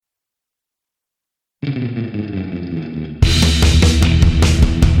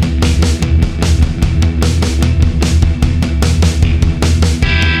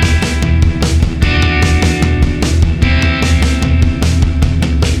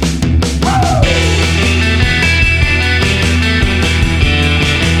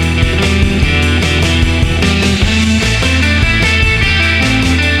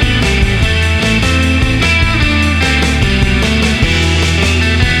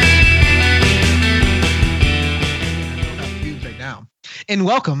and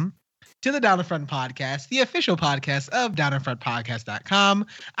welcome to the Down in Front Podcast, the official podcast of downinfrontpodcast.com.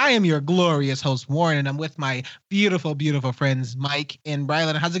 I am your glorious host, Warren, and I'm with my beautiful, beautiful friends, Mike and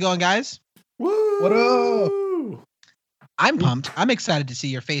Brylan. How's it going, guys? Woo! What up? I'm pumped. I'm excited to see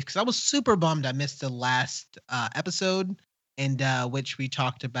your face because I was super bummed I missed the last episode in which we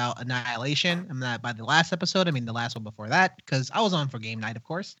talked about Annihilation. I'm not by the last episode. I mean the last one before that because I was on for game night, of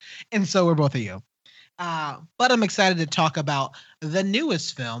course. And so were both of you. But I'm excited to talk about the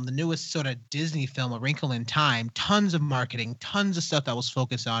newest film, the newest sort of Disney film, A Wrinkle in Time. Tons of marketing, tons of stuff that was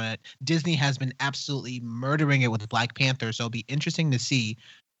focused on it. Disney has been absolutely murdering it with Black Panther, so it'll be interesting to see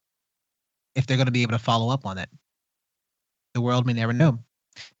if they're going to be able to follow up on it. The world may never know.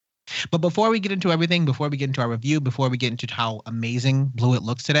 But before we get into everything, before we get into our review, before we get into how amazing Blue it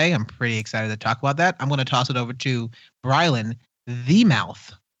looks today, I'm pretty excited to talk about that. I'm going to toss it over to Brylan, the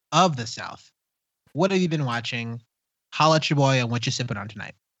mouth of the South. What have you been watching? Holla at your boy and what you sipping on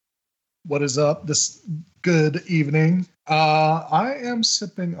tonight. What is up this good evening? I am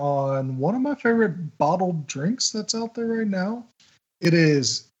sipping on one of my favorite bottled drinks that's out there right now. It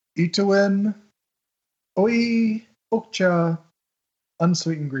is Itoen Oi Okcha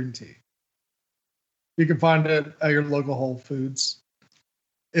unsweetened green tea. You can find it at your local Whole Foods.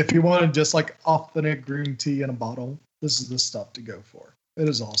 If you want just like authentic green tea in a bottle, this is the stuff to go for. It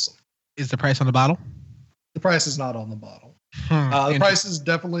is awesome. Is the price on the bottle? The price is not on the bottle. The price is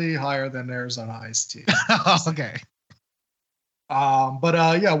definitely higher than Arizona iced tea. Okay. But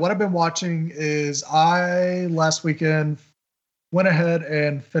what I've been watching is I last weekend went ahead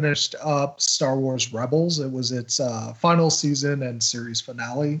and finished up Star Wars Rebels. It was its final season and series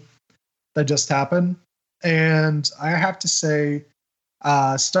finale that just happened. And I have to say,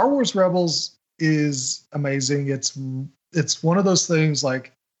 Star Wars Rebels is amazing. It's one of those things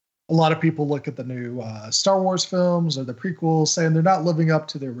like a lot of people look at the new Star Wars films or the prequels saying they're not living up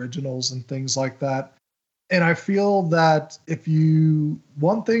to the originals and things like that. And I feel that if you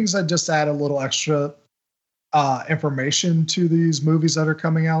want things that just add a little extra information to these movies that are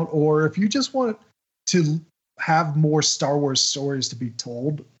coming out, or if you just want to have more Star Wars stories to be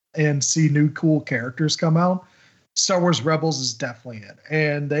told and see new cool characters come out, Star Wars Rebels is definitely it.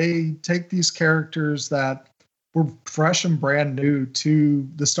 And they take these characters that were fresh and brand new to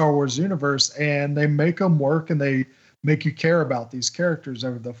the Star Wars universe, and they make them work, and they make you care about these characters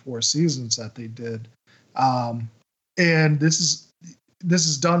over the 4 seasons that they did. And this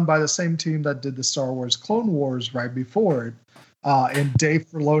is done by the same team that did the Star Wars Clone Wars right before it. And Dave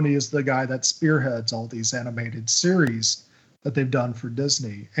Filoni is the guy that spearheads all these animated series that they've done for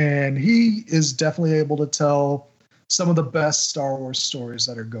Disney. And he is definitely able to tell some of the best Star Wars stories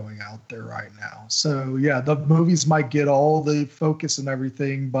that are going out there right now. So yeah, the movies might get all the focus and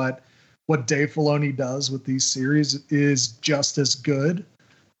everything, but what Dave Filoni does with these series is just as good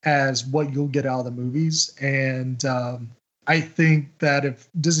as what you'll get out of the movies. And I think that if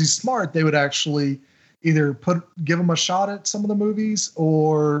Disney's smart, they would actually either give them a shot at some of the movies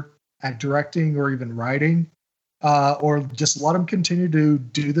or at directing or even writing, or just let them continue to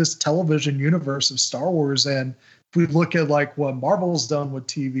do this television universe of Star Wars. And if we look at like what Marvel's done with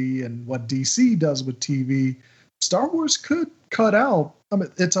TV and what DC does with TV, Star Wars could cut out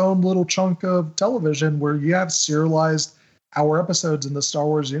its own little chunk of television where you have serialized hour episodes in the Star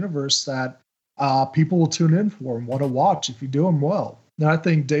Wars universe that people will tune in for and want to watch if you do them well. And I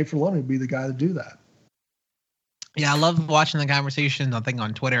think Dave Filoni would be the guy to do that. Yeah, I love watching the conversations, I think,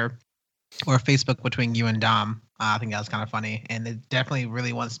 on Twitter or Facebook between you and Dom. I think that was kind of funny. And it definitely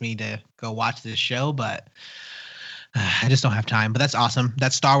really wants me to go watch this show, but I just don't have time. But that's awesome.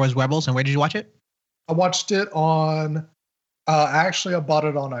 That's Star Wars Rebels. And where did you watch it? I watched it on... actually, I bought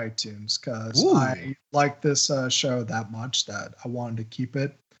it on iTunes because I like this show that much that I wanted to keep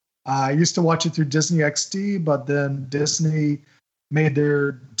it. I used to watch it through Disney XD, but then Disney made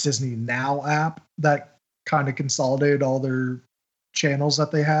their Disney Now app that kind of consolidated all their channels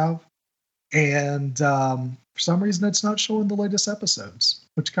that they have. And for some reason, it's not showing the latest episodes,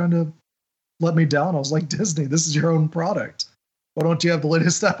 which kind of let me down. I was like, Disney, this is your own product. Why don't you have the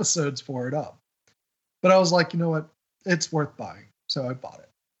latest episodes for it up? But I was like, you know what? It's worth buying. So I bought it.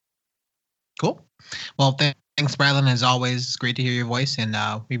 Cool. Well, thanks, Brylan. As always, it's great to hear your voice. And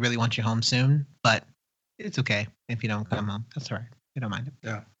we really want you home soon. But it's okay if you don't come home. That's all right. We don't mind it.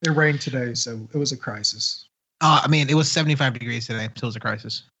 Yeah. It rained today, so it was a crisis. I mean, it was 75 degrees today, so it was a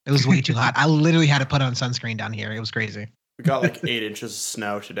crisis. It was way too hot. I literally had to put on sunscreen down here. It was crazy. We got like 8 inches of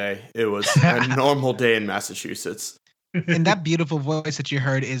snow today. It was a normal day in Massachusetts. And that beautiful voice that you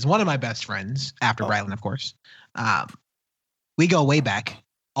heard is one of my best friends, after Brylan, of course. We go way back,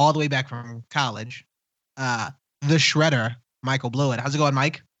 all the way back from college. The Shredder, Michael Blewett. How's it going,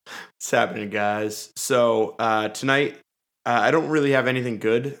 Mike? What's happening, guys? So tonight, I don't really have anything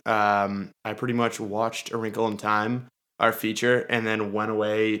good. I pretty much watched A Wrinkle in Time, our feature, and then went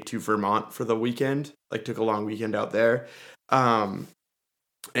away to Vermont for the weekend. Like, took a long weekend out there.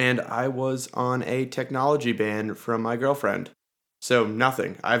 And I was on a technology ban from my girlfriend. So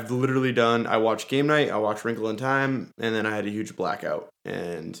nothing. I've literally done, I watched Game Night, I watched Wrinkle in Time, and then I had a huge blackout.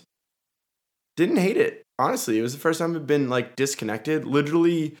 And didn't hate it. Honestly, it was the first time I've been like disconnected.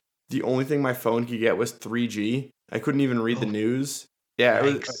 Literally, the only thing my phone could get was 3G. I couldn't even read the news. Yeah,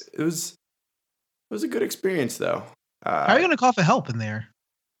 it was a good experience though. How are you gonna call for help in there?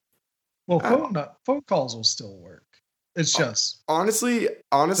 Well, phone calls will still work. It's just honestly,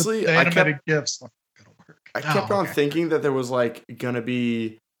 the animated gifs not gonna work. I kept on thinking that there was like gonna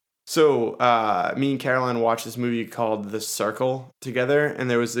be. So, me and Caroline watched this movie called The Circle together, and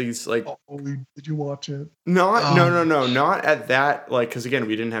there was these like. Did you watch it? No, not at that. Like, because again,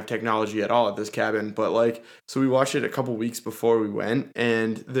 we didn't have technology at all at this cabin, but like, so we watched it a couple weeks before we went,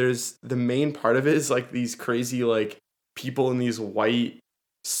 and there's the main part of it is like these crazy like people in these white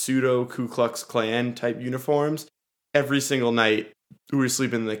pseudo Ku Klux Klan type uniforms. Every single night we were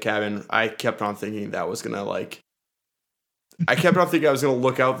sleeping in the cabin, I kept on thinking that was gonna like. I kept on thinking I was going to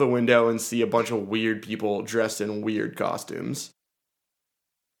look out the window and see a bunch of weird people dressed in weird costumes.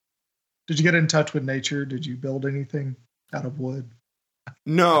 Did you get in touch with nature? Did you build anything out of wood?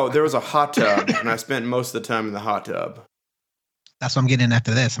 No, there was a hot tub, and I spent most of the time in the hot tub. That's what I'm getting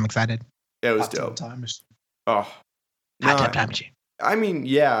after this. I'm excited. It was Hot dope. tub time machine. Oh. Hot tub time machine. I mean,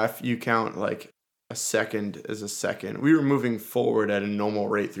 yeah, if you count like a second as a second. We were moving forward at a normal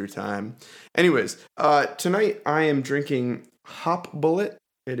rate through time. Anyways, tonight I am drinking Hop Bullet.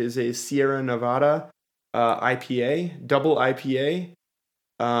 It is a Sierra Nevada IPA, double IPA.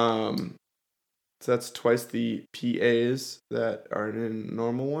 So that's twice the PAs that are in a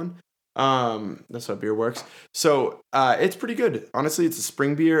normal one. That's how beer works. So it's pretty good. Honestly, it's a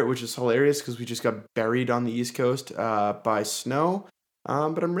spring beer, which is hilarious because we just got buried on the East Coast by snow.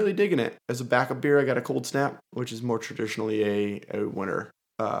 But I'm really digging it. As a backup beer, I got a Cold Snap, which is more traditionally a winter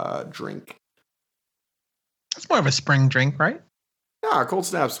drink. It's more of a spring drink, right? Yeah, Cold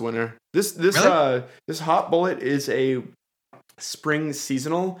Snap's winter. This Hot Bullet is a spring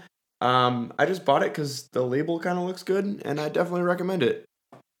seasonal. I just bought it because the label kind of looks good, and I definitely recommend it.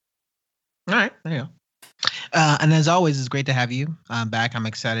 All right, there you go. And as always, it's great to have you back. I'm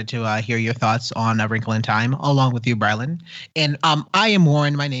excited to hear your thoughts on A Wrinkle in Time, along with you, Brylan. And I am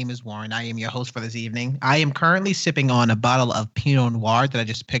Warren. My name is Warren. I am your host for this evening. I am currently sipping on a bottle of Pinot Noir that I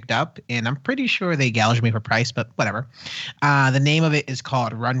just picked up, and I'm pretty sure they gouged me for price, but whatever. The name of it is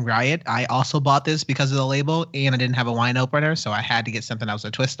called Run Riot. I also bought this because of the label, and I didn't have a wine opener, so I had to get something else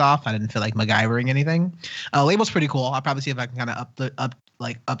to twist off. I didn't feel like MacGyvering anything. Label's pretty cool. I'll probably see if I can kind of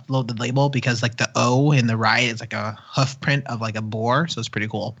upload the label because like the O in the riot is like a hoof print of like a boar, so it's pretty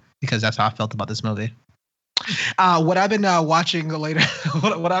cool because that's how I felt about this movie. What I've been watching later,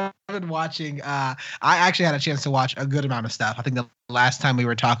 what I've been watching, I actually had a chance to watch a good amount of stuff. I think the last time we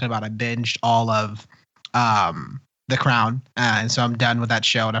were talking about, I binged all of The Crown, and so I'm done with that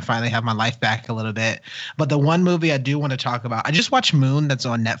show, and I finally have my life back a little bit. But the one movie I do want to talk about, I just watched Moon, that's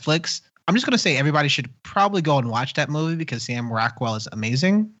on Netflix. I'm just going to say everybody should probably go and watch that movie because Sam Rockwell is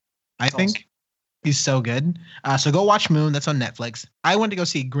amazing. I think awesome. He's so good. So go watch Moon. That's on Netflix. I went to go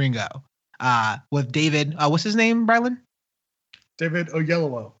see Gringo with David. What's his name, Brylan? David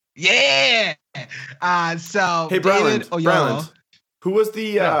Oyelowo. Yeah. So hey, David Brylan, who was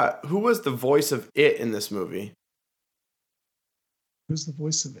the voice of It in this movie? Who's the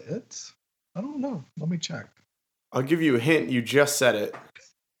voice of It? I don't know. Let me check. I'll give you a hint. You just said it.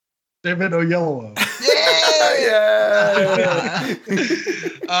 David Oyelowo. Yeah.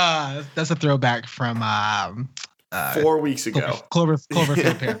 That's a throwback from 4 weeks ago.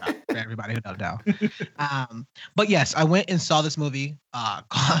 Cloverfield Paradox for everybody who don't know. But yes, I went and saw this movie. I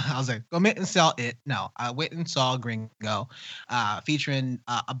was like, I went and saw it. No, I went and saw Gringo, featuring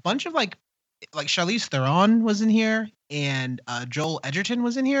a bunch of like Charlize Theron was in here, and Joel Edgerton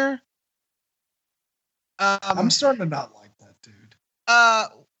was in here. I'm starting to not like that dude.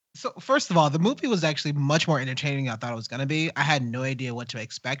 So first of all, the movie was actually much more entertaining than I thought it was going to be. I had no idea what to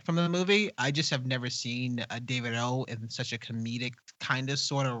expect from the movie. I just have never seen a David O in such a comedic kind of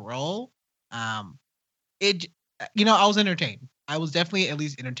sort of role. I was entertained. I was definitely at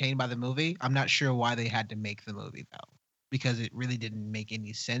least entertained by the movie. I'm not sure why they had to make the movie though, because it really didn't make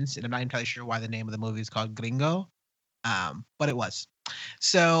any sense. And I'm not entirely sure why the name of the movie is called Gringo. But it was.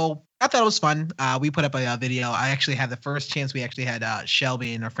 So I thought it was fun. We put up a video. I actually had the first chance. We actually had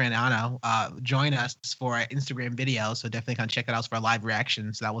Shelby and our friend Anna join us for an Instagram video. So definitely come check it out for a live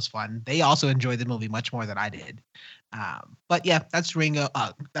reaction. So that was fun. They also enjoyed the movie much more than I did. But yeah, that's Ringo.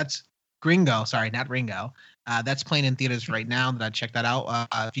 That's Gringo. Sorry, not Ringo. That's playing in theaters right now. That I checked that out.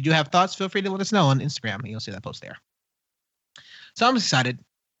 If you do have thoughts, feel free to let us know on Instagram. You'll see that post there. So I'm excited.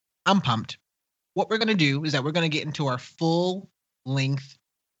 I'm pumped. What we're gonna do is that we're gonna get into our full length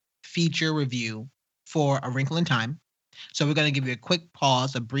feature review for A Wrinkle in Time. So we're going to give you a quick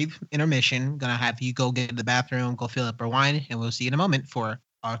pause, a brief intermission. Going to have you go get to the bathroom, go fill up our wine, and we'll see you in a moment for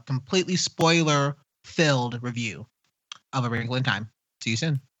our completely spoiler-filled review of A Wrinkle in Time. See you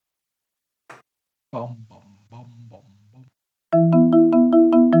soon. Bum, bum, bum, bum, bum.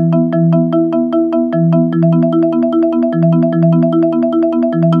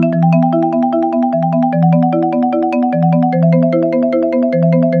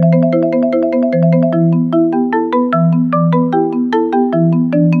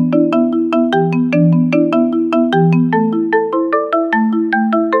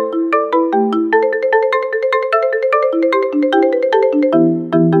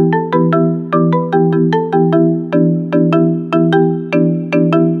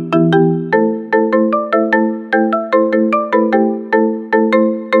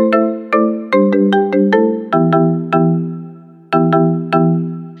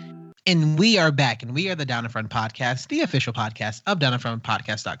 And we are back, and we are the Down in Front podcast, the official podcast of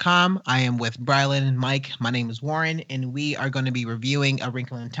downinfrontpodcast.com. I am with Brylan and Mike. My name is Warren, and we are going to be reviewing A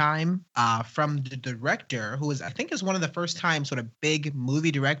Wrinkle in Time from the director, who is, I think, is one of the first time sort of big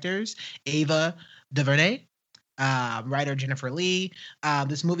movie directors, Ava DuVernay. Writer Jennifer Lee.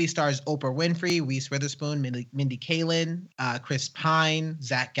 This movie stars Oprah Winfrey, Reese Witherspoon, Mindy Kaling, Chris Pine,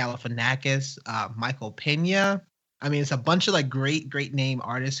 Zach Galifianakis, Michael Pena. I mean, it's a bunch of like great name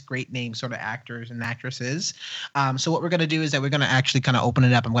artists, great name sort of actors and actresses. So what we're gonna do is that we're gonna actually kind of open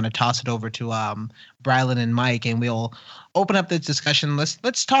it up. I'm gonna toss it over to Brylan and Mike, and we'll open up this discussion.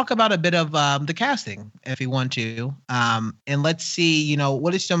 Let's talk about a bit of the casting, if you want to, and let's see, you know,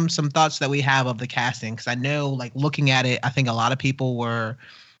 what is some thoughts that we have of the casting? Because I know, like looking at it, I think a lot of people were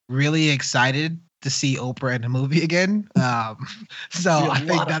really excited to see Oprah in the movie again. So I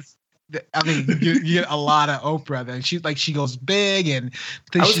think that's. I mean, you get a lot of Oprah. Then she goes big, and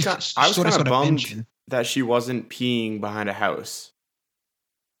I was kind of bummed that she wasn't peeing behind a house.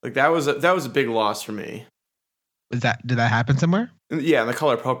 Like that was a big loss for me. Did that happen somewhere? Yeah, the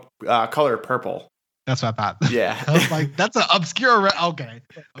color purple. That's what I thought. Yeah, I was like, that's an obscure. Okay,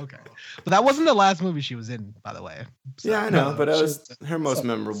 but that wasn't the last movie she was in, by the way. So, yeah, I know, but it was her most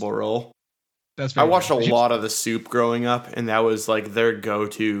memorable role. I watched a lot of The Soup growing up, and that was like their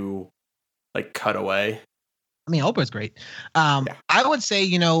go-to. Like cutaway. I mean, Oprah's great. I would say,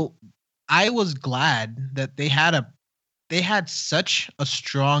 you know, I was glad that they had such a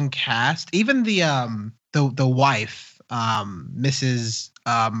strong cast. Even the wife, Mrs.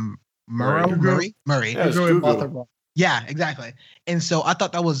 Murray. Yeah, exactly. And so I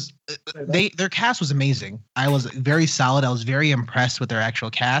thought that was their cast was amazing. I was very solid. I was very impressed with their actual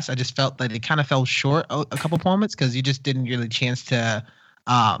cast. I just felt that it kind of fell short a couple moments because you just didn't really chance to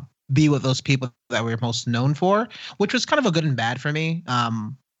be with those people that we're most known for, which was kind of a good and bad for me.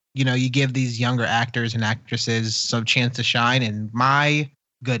 You know, you give these younger actors and actresses some chance to shine, and my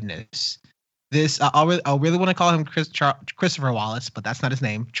goodness, this I'll really want to call him Christopher Wallace, but that's not his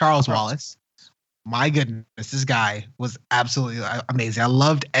name. Charles Wallace. My goodness, this guy was absolutely amazing. I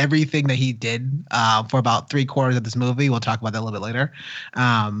loved everything that he did for about 3/4 of this movie. We'll talk about that a little bit later.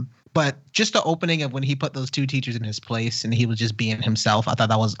 But just the opening of when he put those two teachers in his place and he was just being himself, I thought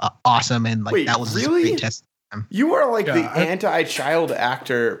that was awesome. And like, that was really a great test. You are like the anti-child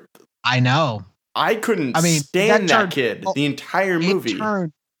actor. I know. I couldn't stand that kid the entire movie.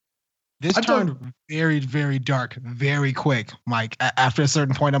 This turned very, very dark, very quick, Mike. After a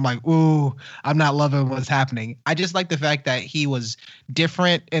certain point, I'm like, ooh, I'm not loving what's happening. I just like the fact that he was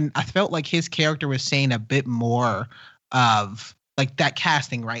different. And I felt like his character was saying a bit more of like that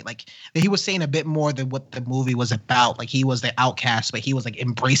casting, right? Like he was saying a bit more than what the movie was about. Like he was the outcast, but he was like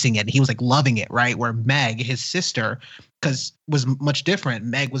embracing it. He was like loving it, right? Where Meg, his sister, was much different.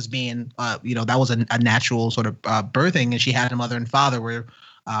 Meg was being, that was a natural sort of birthing, and she had a mother and father where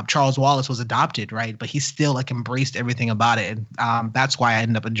Charles Wallace was adopted, right? But he still like embraced everything about it. And that's why I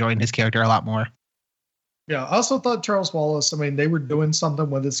ended up enjoying his character a lot more. Yeah, I also thought Charles Wallace, I mean, they were doing something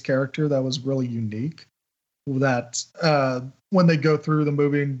with his character that was really unique. That when they go through the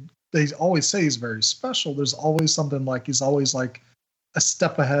movie, they always say he's very special. There's always something like he's always like a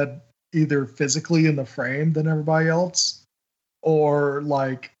step ahead, either physically in the frame than everybody else. or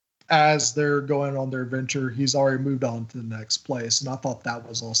like as they're going on their adventure, he's already moved on to the next place. And I thought that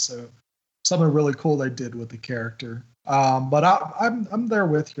was also something really cool they did with the character. But I'm there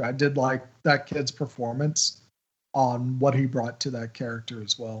with you. I did like that kid's performance on what he brought to that character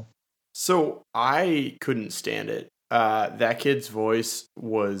as well. So I couldn't stand it. That kid's voice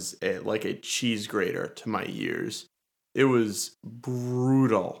was like a cheese grater to my ears. It was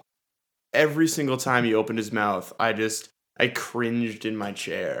brutal. Every single time he opened his mouth, I cringed in my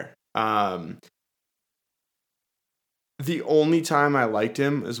chair. The only time I liked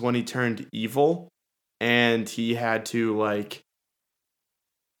him is when he turned evil and he had to like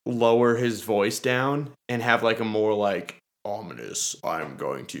lower his voice down and have like a more like ominous "I'm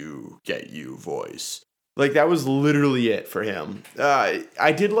going to get you" voice. Like that was literally it for him.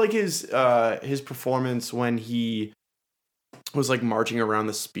 I did like his performance when he was like marching around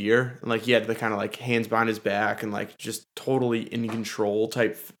the spear, and like he had the kind of like hands behind his back and like just totally in control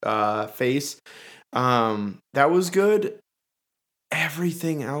type face. That was good.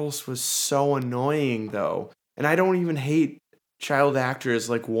 Everything else was so annoying though, and I don't even hate child actors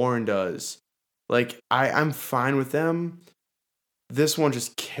like Warren does. Like I'm fine with them. This one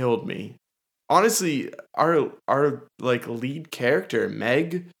just killed me. Honestly, our like lead character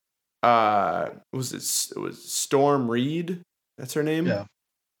Meg, it was Storm Reed. That's her name. Yeah.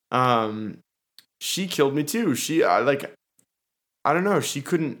 She killed me too. She like I don't know. She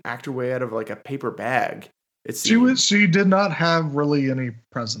couldn't act her way out of like a paper bag. She did not have really any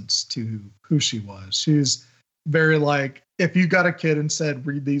presence to who she was. She's very like, if you got a kid and said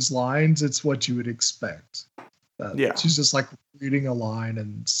read these lines, it's what you would expect. Yeah, she's just like reading a line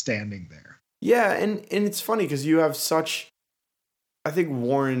and standing there. Yeah, and it's funny because you have such. I think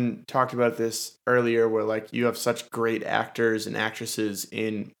Warren talked about this earlier, where like you have such great actors and actresses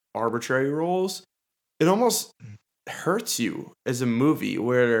in arbitrary roles. It almost hurts you as a movie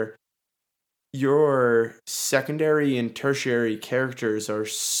where your secondary and tertiary characters are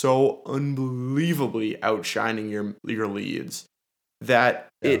so unbelievably outshining your leads that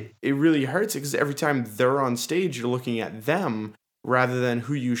it really hurts because every time they're on stage, you're looking at them rather than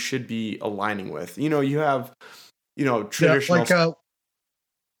who you should be aligning with. You know, you have, traditional. Yeah, like,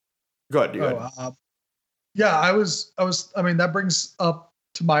 Go ahead. I mean, that brings up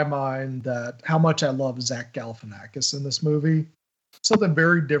to my mind that how much I love Zach Galifianakis in this movie. Something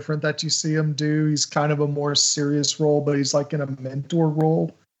very different that you see him do. He's kind of a more serious role, but he's like in a mentor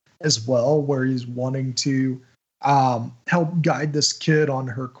role as well, where he's wanting to help guide this kid on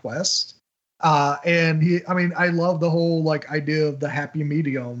her quest. And I love the whole like idea of the happy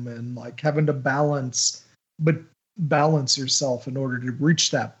medium and like having to balance yourself in order to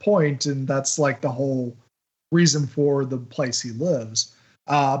reach that point. And that's like the whole reason for the place he lives.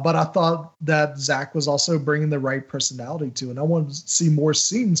 But I thought that Zach was also bringing the right personality to it. And I wanted to see more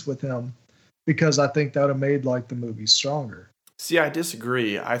scenes with him because I think that would have made like the movie stronger. See, I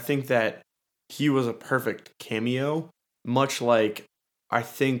disagree. I think that he was a perfect cameo, much like I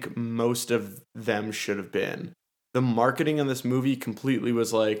think most of them should have been. The marketing on this movie completely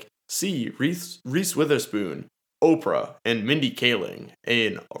was like, see, Reese Witherspoon, Oprah, and Mindy Kaling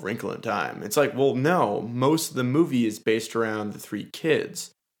in A Wrinkle in Time. It's like, well, no, most of the movie is based around the three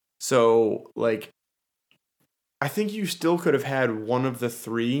kids. So, like, I think you still could have had one of the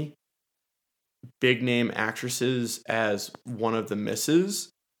three big name actresses as one of the misses,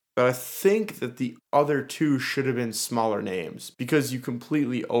 but I think that the other two should have been smaller names because you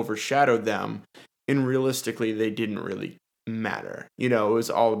completely overshadowed them, and realistically, they didn't really matter. You know, it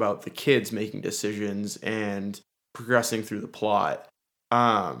was all about the kids making decisions and progressing through the plot.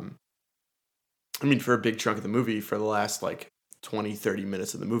 I mean, for a big chunk of the movie, for the last like 20, 30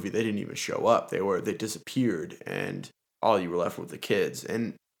 minutes of the movie, they didn't even show up. They disappeared, and all you were left with the kids.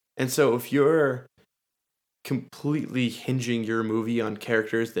 And so if you're completely hinging your movie on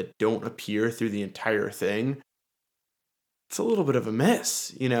characters that don't appear through the entire thing, it's a little bit of a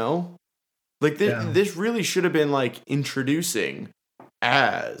mess, you know? Like this really should have been like introducing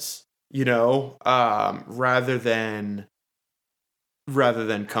as, rather than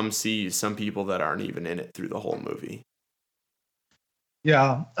come see some people that aren't even in it through the whole movie.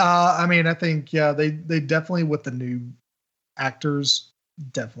 Yeah. I think, they definitely, with the new actors,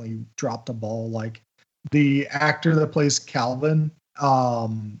 definitely dropped the ball. Like the actor that plays Calvin,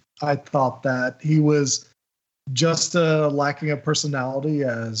 I thought that he was just lacking a personality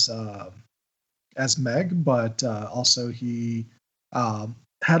as Meg, but also he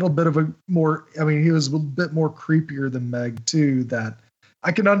had a bit of a more, he was a bit more creepier than Meg too, that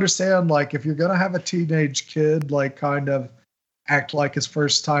I can understand, like, if you're going to have a teenage kid, like, kind of act like his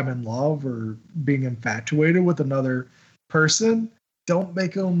first time in love or being infatuated with another person, don't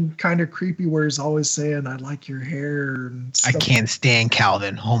make him kind of creepy where he's always saying, "I like your hair." And I stuff. can't stand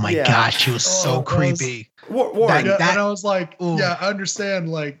Calvin. Oh my gosh, he was so creepy. Warren, And I was like, ooh. yeah, I understand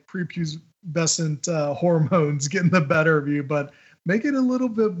like prepubescent hormones getting the better of you, but make it a little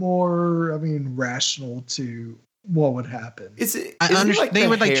bit more, I mean, rational to what would happen. I understand. They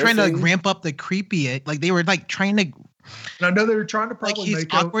were like trying to ramp up the creepy. Like they were like trying to. And I know they were trying to probably like his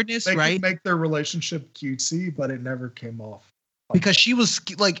awkwardness, right? Make their relationship cutesy, but it never came off. Because she was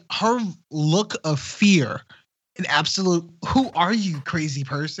like her look of fear, an absolute. Who are you, crazy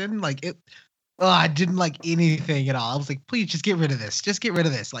person? Like it. Oh, I didn't like anything at all. I was like, please, just get rid of this. Just get rid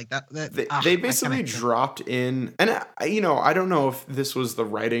of this. Like that. They basically dropped in, and I don't know if this was the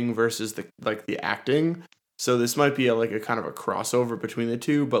writing versus the acting. So this might be a kind of a crossover between the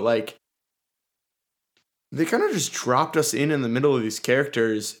two, but like they kind of just dropped us in the middle of these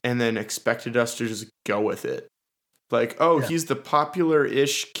characters and then expected us to just go with it. Like, he's the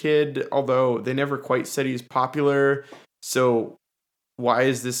popular-ish kid, although they never quite said he's popular. So why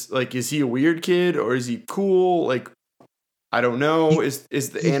is this, like, is he a weird kid or is he cool? Like, I don't know. Is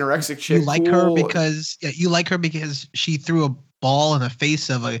the anorexic chick you like cool? You like her because she threw a ball in the face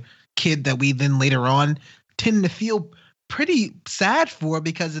of a kid that we then later on tend to feel pretty sad for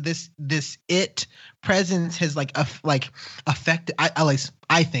because of this it presence has affected at least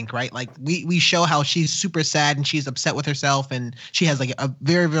I think, right? Like we show how she's super sad and she's upset with herself and she has like a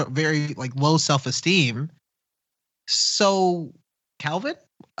very, very, very like low self-esteem. So Calvin,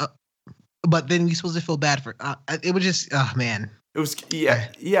 but then we supposed to feel bad for it was just man. It was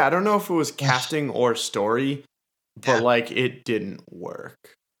I don't know if it was casting or story, but like it didn't work.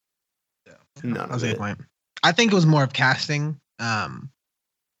 None of it. Point. I think it was more of casting,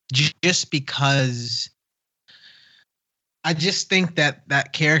 just because I just think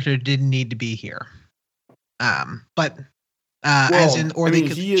that character didn't need to be here. But as in, or they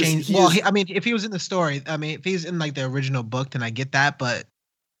could change. If he was in the story, if he's in like the original book, then I get that. But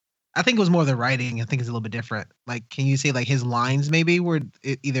I think it was more the writing. I think it's a little bit different. Like, can you say like his lines maybe were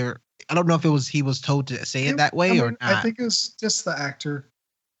either? I don't know if he was told to say it that way or not. I think it was just the actor,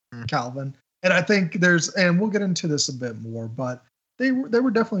 Calvin. And I think and we'll get into this a bit more, but they were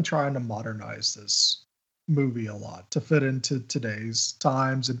definitely trying to modernize this movie a lot to fit into today's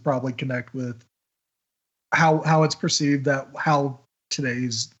times and probably connect with how it's perceived, that how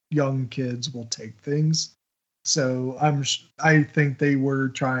today's young kids will take things. So I think they were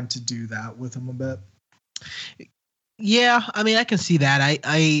trying to do that with him a bit. Yeah, I can see that.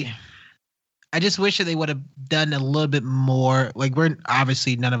 I just wish that they would have done a little bit more. Like, we're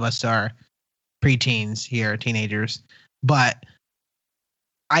obviously none of us are preteens here, teenagers, but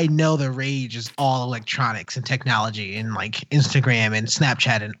I know the rage is all electronics and technology and like Instagram and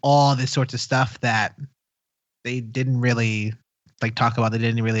Snapchat and all this sorts of stuff that they didn't really talk about. They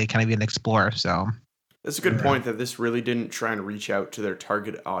didn't really kind of even explore. So that's a good point, that this really didn't try and reach out to their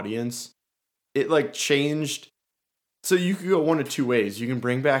target audience. It changed. So you could go one of two ways. You can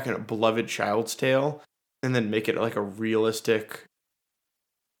bring back a beloved Child's Tale and then make it like a realistic,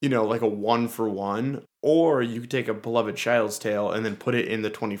 like a 1-for-1, or you could take a beloved Child's Tale and then put it in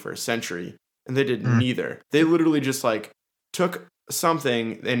the 21st century. And they did neither. They literally just took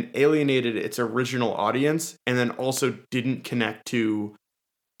something and alienated its original audience and then also didn't connect to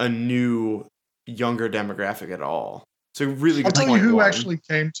a new, younger demographic at all. So really good point. I'll tell you who actually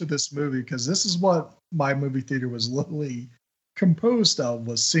came to this movie, because this is what my movie theater was literally composed of,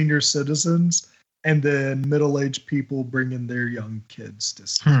 was senior citizens and then middle-aged people bringing their young kids to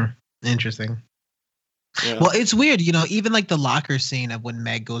see. Interesting. Yeah. Well, it's weird, even like the locker scene of when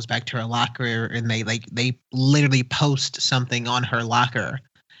Meg goes back to her locker and they literally post something on her locker,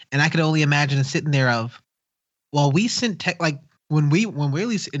 and I could only imagine sitting there we sent when we at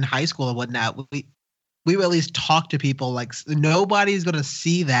least in high school and whatnot, we would at least talk to people. Like, nobody's gonna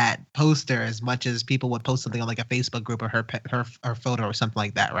see that poster as much as people would post something on like a Facebook group or her photo or something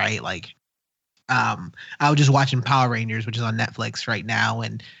like that, right? Like, I was just watching Power Rangers, which is on Netflix right now,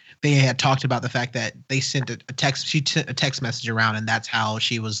 and they had talked about the fact that they sent a text. She sent a text message around, and that's how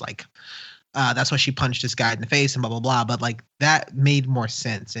she was that's why she punched this guy in the face and blah blah blah. But that made more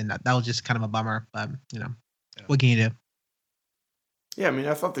sense, and that was just kind of a bummer. But what can you do? Yeah,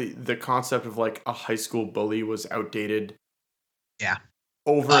 I thought the concept of a high school bully was outdated. Yeah,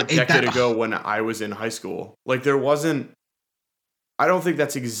 over a decade ago when I was in high school. There wasn't. I don't think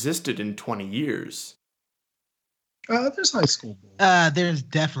that's existed in 20 years. There's high school bullies. There's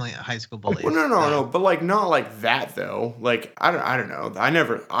definitely a high school bully. Well, no, but not like that though. I don't know. I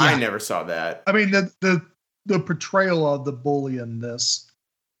never saw that. The portrayal of the bully in this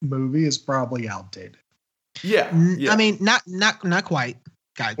movie is probably outdated. Yeah, yeah. I mean, not quite,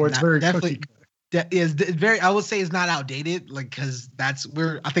 guys. Or it's not, very definitely cookie. is very. I would say it's not outdated, like because I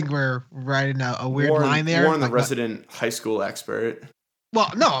think we're riding a weird line there. Warren, the like, resident high school expert. well,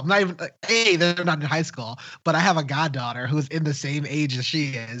 no, I'm not even. They're not in high school, but I have a goddaughter who's in the same age as she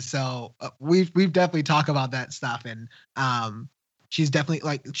is. So we've definitely talked about that stuff, and she's definitely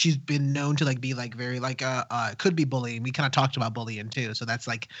like she's been known to like be like very like could be bullying. We kind of talked about bullying too, so that's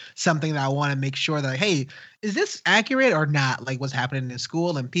like something that I want to make sure that hey, is this accurate or not? Like what's happening in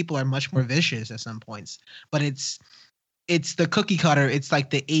school, and people are much more vicious at some points, but it's the cookie cutter. It's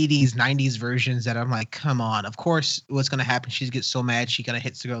like the 80s, 90s versions that I'm like, come on. Of course, what's going to happen? She gets so mad. She kind of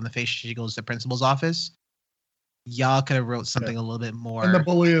hits the girl in the face. She goes to the principal's office. Y'all could have wrote something a little bit more. And the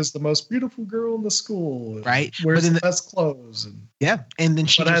bully is the most beautiful girl in the school. Right. Wears the best clothes. And then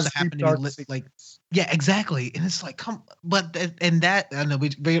she just has happened to be like, yeah, exactly. And it's like, and that, I know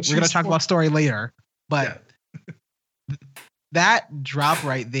we're going to talk about story later, but that drop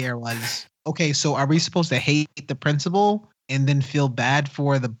right there was, okay, so are we supposed to hate the principal and then feel bad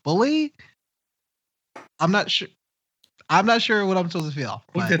for the bully? I'm not sure. I'm not sure what I'm supposed to feel.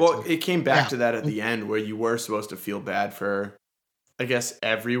 Well, it came back to that at the end where you were supposed to feel bad for, I guess,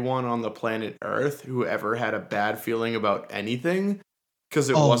 everyone on the planet Earth who ever had a bad feeling about anything because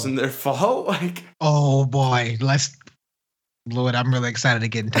it wasn't their fault. Like, oh boy, Lord, I'm really excited to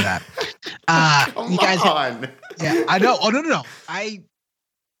get into that. Come you guys, on. Yeah, I know. Oh no.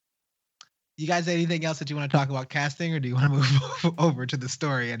 You guys have anything else that you want to talk about casting, or do you want to move over to the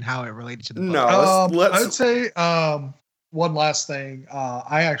story and how it relates to the book? No, let's... I would say one last thing.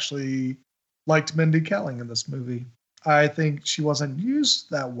 I actually liked Mindy Kaling in this movie. I think she wasn't used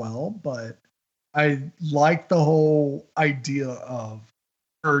that well, but I liked the whole idea of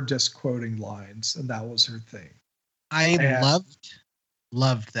her just quoting lines, and that was her thing. I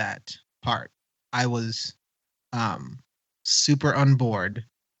loved that part. I was super on board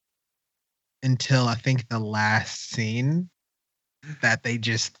until I think the last scene that they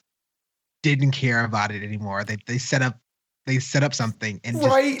just didn't care about it anymore. They set up something and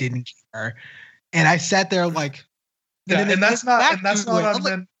just didn't care. And I sat there like, that's not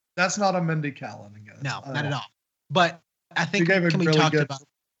a Mindy Kaling. No, not at all. But I think can we talk about?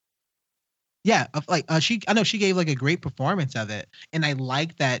 Yeah, I know she gave like a great performance of it, and I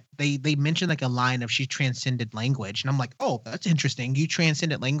like that they mentioned like a line of she transcended language, and I'm like, oh, that's interesting. You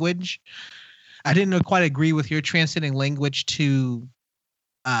transcended language. I didn't quite agree with your transcending language to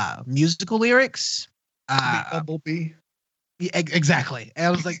musical lyrics. Bumblebee. Yeah, exactly. And I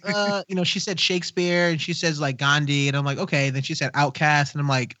was like, she said Shakespeare and she says like Gandhi, and I'm like, okay. And then she said Outcast, and I'm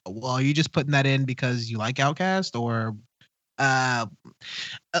like, well, are you just putting that in because you like Outcast, or like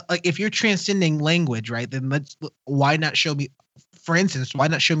if you're transcending language, right? Then why not show me? For instance, why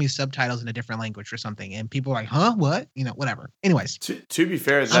not show me subtitles in a different language or something? And people are like, huh, what? Whatever. Anyways, to be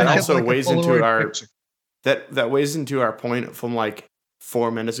fair, that also weighs into our that weighs into our point from like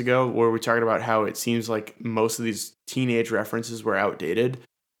 4 minutes ago, where we talked about how it seems like most of these teenage references were outdated.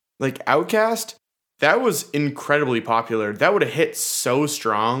 Like Outcast, that was incredibly popular. That would have hit so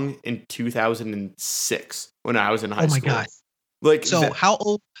strong in 2006 when I was in high school. Oh my god! Like, so how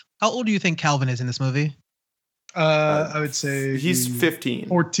old do you think Calvin is in this movie? I would say he's 15.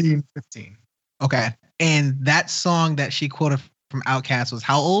 14, 15. Okay. And that song that she quoted from Outkast was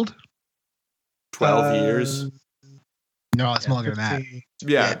how old? 12 years. No, it's longer 15. Than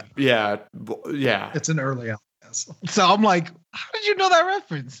that. Yeah. It's an early Outkast. So I'm like, how did you know that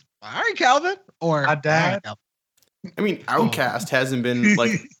reference? All right, Calvin. Or my dad. I mean, Outkast hasn't been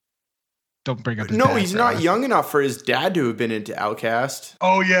like... Don't bring up his No, dad, he's not young enough for his dad to have been into Outkast.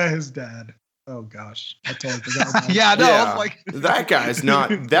 Oh, yeah, his dad. Oh gosh, I totally forgot about yeah, no, yeah. Like that guy's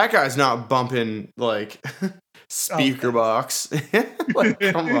not bumping like speaker box. Like,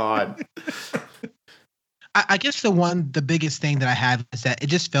 come on. I guess the biggest thing that I have is that it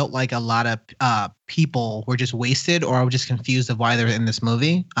just felt like a lot of people were just wasted or were just confused of why they're in this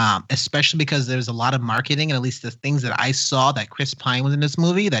movie. Especially because there's a lot of marketing, and at least the things that I saw that Chris Pine was in this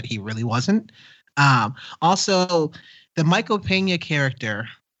movie that he really wasn't. Also, the Michael Pena character.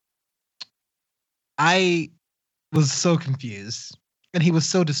 I was so confused, and he was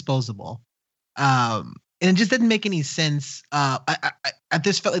so disposable, and it just didn't make any sense. I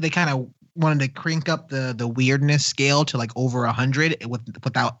just felt like they kind of wanted to crank up the weirdness scale to like over 100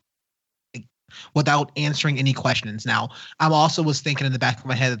 without answering any questions. Now, I also was thinking in the back of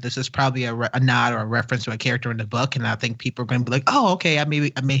my head that this is probably a nod or a reference to a character in the book, and I think people are going to be like, "Oh, okay, I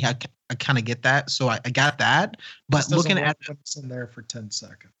kind of get that." So I got that, but looking at what's in there for 10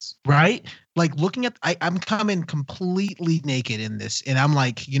 seconds, right? Like looking at, I'm coming completely naked in this, and I'm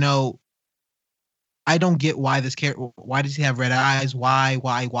like, I don't get why this character. Why does he have red eyes? Why?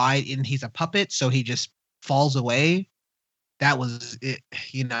 And he's a puppet, so he just falls away. That was it.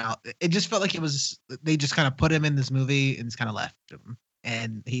 It just felt like it was. They just kind of put him in this movie and just kind of left him,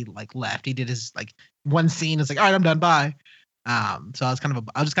 and he like left. He did his like one scene. It's like, all right, I'm done. Bye. So I was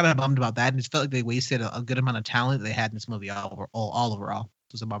just kind of bummed about that, and it felt like they wasted a good amount of talent they had in this movie all overall.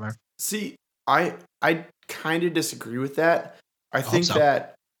 It was a bummer. See, I kind of disagree with that. I think so.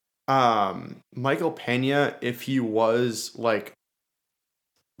 that Michael Pena, if he was like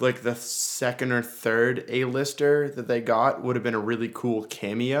the second or third A-lister that they got, would have been a really cool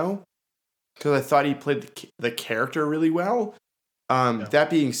cameo, because I thought he played the character really well. That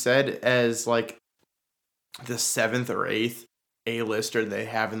being said, as like the seventh or eighth A-lister they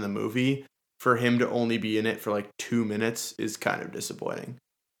have in the movie, for him to only be in it for like 2 minutes is kind of disappointing.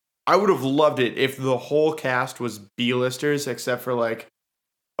 I would have loved it if the whole cast was B-listers except for like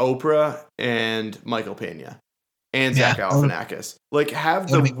Oprah and Michael Pena and Zach Galifianakis. Like, have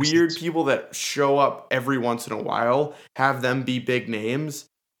the weird people that show up every once in a while, have them be big names,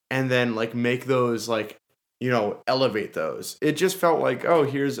 and then like make those like, elevate those. It just felt like, oh,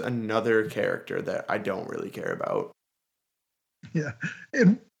 here's another character that I don't really care about. Yeah.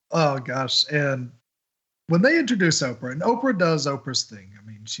 And oh gosh. And when they introduce Oprah, and Oprah does Oprah's thing. I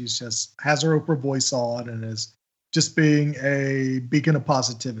mean, she's just has her Oprah voice on and is just being a beacon of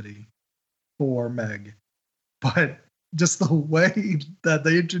positivity for Meg. But just the way that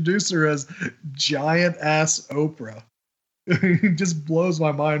they introduce her as giant ass Oprah, it just blows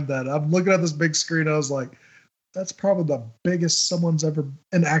my mind. That I'm looking at this big screen, I was like, that's probably the biggest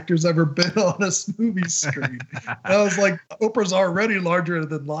an actor's ever been on a movie screen. And I was like, Oprah's already larger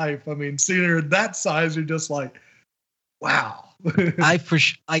than life. I mean, seeing her that size, you're just like, wow. I for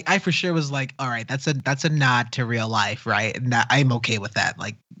sure was like, all right, that's a nod to real life, right? And I'm okay with that.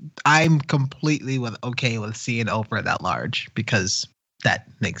 Like, I'm completely okay with seeing Oprah that large, because that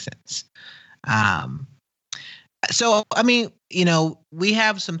makes sense. So I mean, we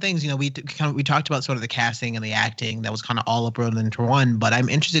have some things. We talked about sort of the casting and the acting that was kind of all up rolled into one. But I'm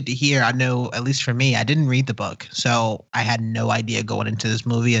interested to hear. I know, at least for me, I didn't read the book, so I had no idea going into this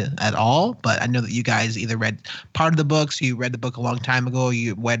movie at all. But I know that you guys either read part of the book, so you read the book a long time ago, or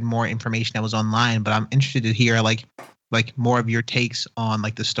you read more information that was online. But I'm interested to hear like more of your takes on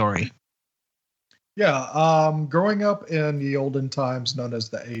like the story. Yeah, growing up in the olden times known as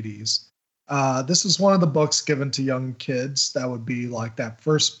the 80s. This is one of the books given to young kids that would be like that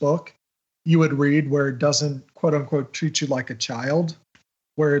first book you would read where it doesn't, quote unquote, treat you like a child,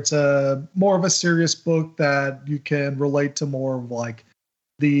 where it's a more of a serious book that you can relate to more of like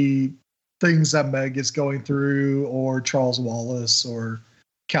the things that Meg is going through, or Charles Wallace or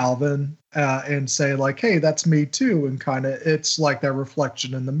Calvin, and say like, hey, that's me too. And kind of, it's like that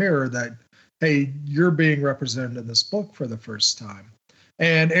reflection in the mirror that, hey, you're being represented in this book for the first time.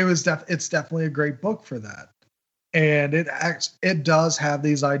 And it's definitely a great book for that. And it does have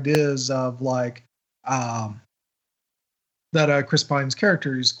these ideas of like that Chris Pine's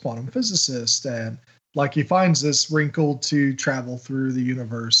character is quantum physicist, and like he finds this wrinkle to travel through the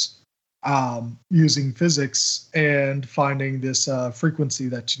universe using physics and finding this frequency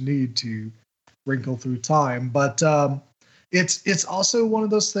that you need to wrinkle through time. But it's also one of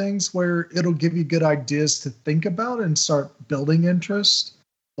those things where it'll give you good ideas to think about and start building interest.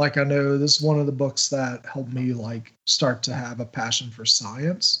 Like, I know this is one of the books that helped me like start to have a passion for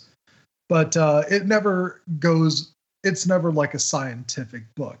science, but it's never like a scientific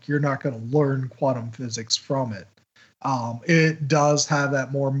book. You're not going to learn quantum physics from it. It does have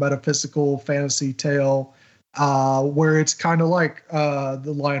that more metaphysical fantasy tale where it's kind of like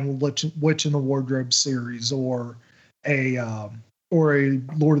the Lion Witch in the Wardrobe series, or a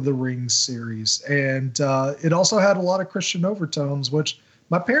Lord of the Rings series. And it also had a lot of Christian overtones, which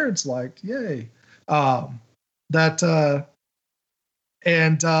my parents liked. Yay. And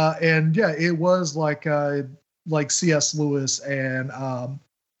yeah, it was like C.S. Lewis and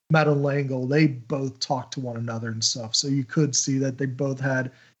Madeleine L'Engle. They both talked to one another and stuff. So you could see that they both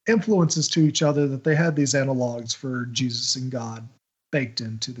had influences to each other, that they had these analogs for Jesus and God baked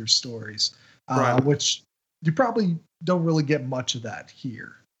into their stories, right. Which you probably don't really get much of that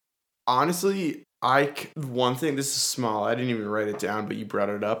here. Honestly, one thing, this is small, I didn't even write it down, but you brought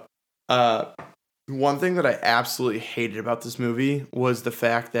it up. One thing that I absolutely hated about this movie was the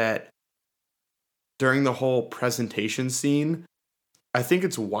fact that during the whole presentation scene, I think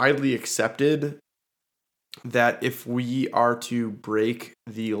it's widely accepted that if we are to break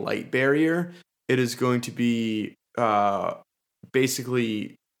the light barrier, it is going to be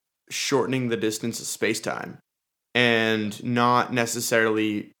basically shortening the distance of space-time, and not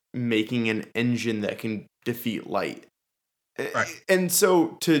necessarily making an engine that can defeat light. Right. And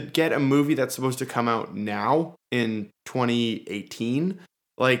so to get a movie that's supposed to come out now in 2018,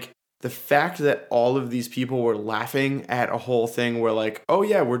 like the fact that all of these people were laughing at a whole thing where like, oh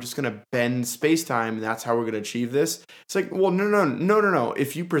yeah, we're just going to bend space-time and that's how we're going to achieve this. It's like, well, no.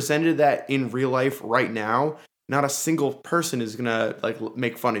 If you presented that in real life right now, not a single person is going to like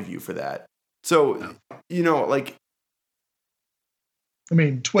make fun of you for that. So, like, I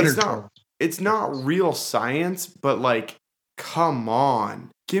mean, Twitter trolls. It's not real science, but like, come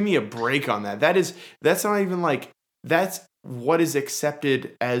on, give me a break on that. That's not even like, that's what is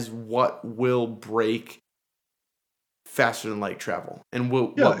accepted as what will break faster than light travel and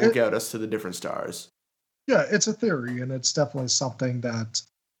what will get us to the different stars. Yeah, it's a theory, and it's definitely something that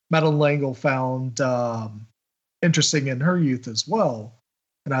Madeline L'Engle found interesting in her youth as well.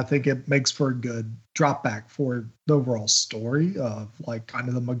 And I think it makes for a good drop back for the overall story of like kind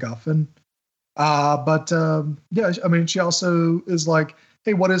of the MacGuffin. But I mean, she also is like,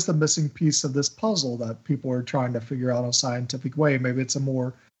 hey, what is the missing piece of this puzzle that people are trying to figure out in a scientific way? Maybe it's a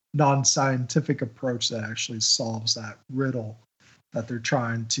more non-scientific approach that actually solves that riddle that they're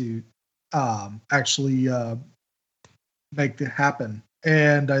trying to actually make it happen.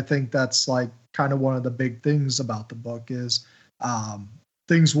 And I think that's like kind of one of the big things about the book is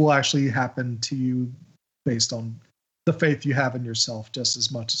things will actually happen to you based on the faith you have in yourself just as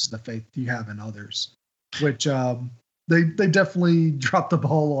much as the faith you have in others, which they definitely dropped the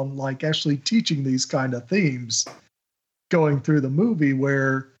ball on like actually teaching these kind of themes going through the movie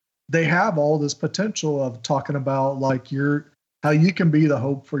where they have all this potential of talking about like how you can be the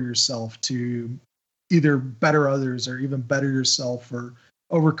hope for yourself to either better others or even better yourself or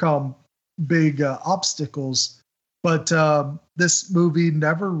overcome big obstacles. But this movie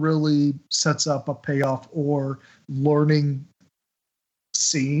never really sets up a payoff or learning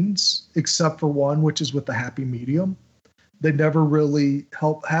scenes, except for one, which is with the happy medium. They never really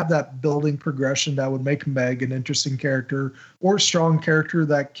have that building progression that would make Meg an interesting character or a strong character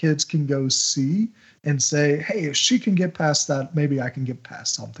that kids can go see and say, hey, if she can get past that, maybe I can get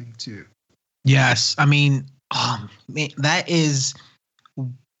past something too. Yes. I mean, that is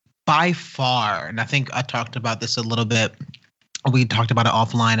by far, and I think I talked about this a little bit. We talked about it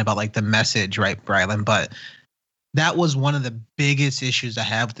offline about like the message, right, Brylan? But that was one of the biggest issues I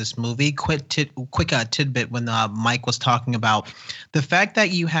have with this movie. Quick tidbit when Mike was talking about the fact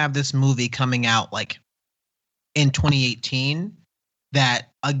that you have this movie coming out like in 2018 that,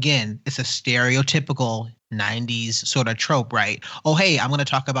 again, it's a stereotypical 90s sort of trope, right? Oh, hey, I'm going to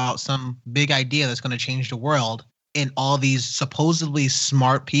talk about some big idea that's going to change the world. And all these supposedly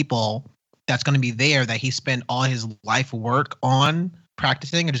smart people that's going to be there that he spent all his life work on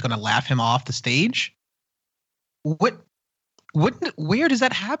practicing and just going to laugh him off the stage. Where does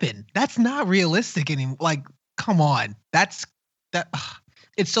that happen? That's not realistic anymore. Like, come on. It's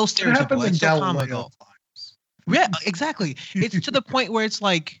so stereotypical. It's so comical. Yeah, exactly. It's to the point where it's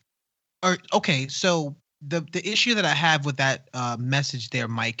like, so the issue that I have with that message there,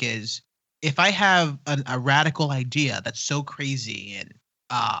 Mike, is if I have a radical idea that's so crazy and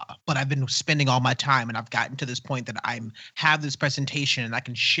but I've been spending all my time and I've gotten to this point that have this presentation and I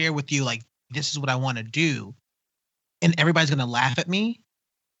can share with you like this is what I want to do, and everybody's gonna laugh at me.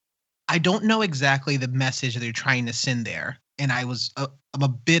 I don't know exactly the message that they're trying to send there, and I'm a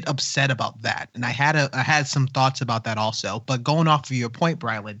bit upset about that. And I had some thoughts about that also. But going off of your point,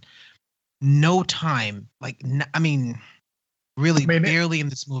 Brylan, no time, barely in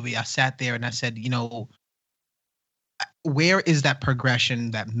this movie, I sat there and I said, where is that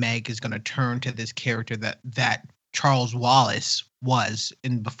progression that Meg is going to turn to this character that Charles Wallace was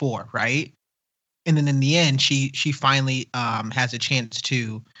in before, right? And then in the end, she finally has a chance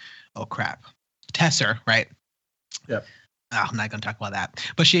to, test her, right? Yep. I'm not going to talk about that.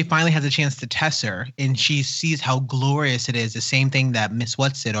 But she finally has a chance to test her, and she sees how glorious it is. The same thing that Miss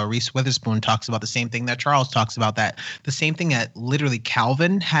Whatsit or Reese Witherspoon talks about, the same thing that Charles talks about, that the same thing that literally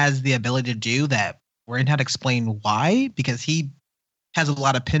Calvin has the ability to do that we're going to have to explain why, because he has a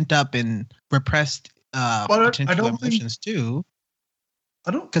lot of pent up and repressed potential emotions too.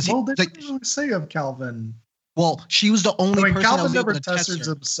 I don't, because they didn't really say of Calvin. Well, she was the only person Calvin that was never tested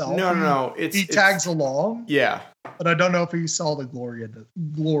himself. No. He tags along. Yeah. But I don't know if he saw the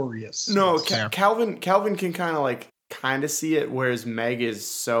glorious. No, Calvin can kind of see it, whereas Meg is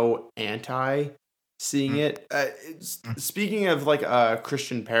so anti seeing it. Speaking of like a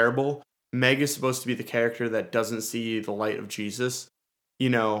Christian parable, Meg is supposed to be the character that doesn't see the light of Jesus.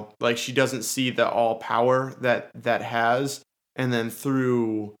 Like she doesn't see the all power that has, and then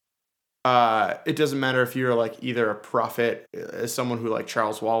through it doesn't matter if you're like either a prophet, as someone who like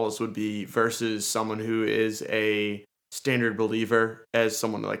Charles Wallace would be, versus someone who is a standard believer, as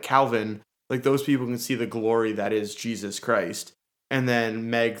someone like Calvin. Like those people can see the glory that is Jesus Christ, and then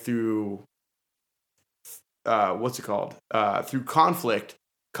Meg through what's it called? Through conflict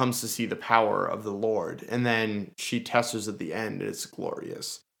comes to see the power of the Lord, and then she tests us at the end, and it's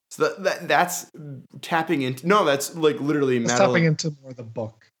glorious. So that's tapping into that's like literally It's tapping into more of the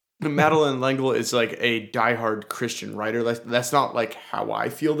book. Madeline L'Engle is like a diehard Christian writer. That's not like how I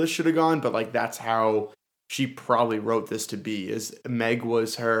feel this should have gone, but like that's how she probably wrote this to be. Is Meg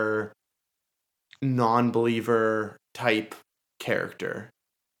was her non-believer type character.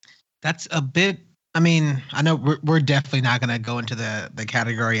 That's a bit. I mean, I know we're definitely not going to go into the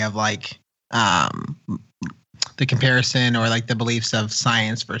category of like the comparison or like the beliefs of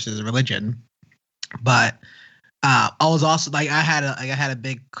science versus religion, but I was also like I had a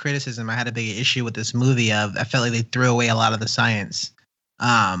big criticism. I had a big issue with this movie. I felt like they threw away a lot of the science.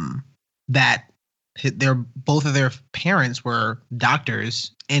 That both of their parents were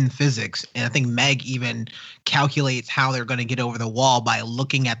doctors in physics, and I think Meg even calculates how they're going to get over the wall by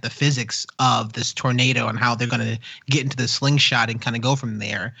looking at the physics of this tornado and how they're going to get into the slingshot and kind of go from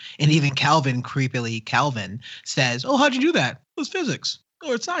there. And even Calvin says, "Oh, how'd you do that? It was physics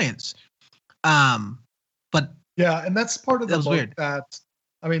or it's science." But yeah, and that's part of the book. Weird.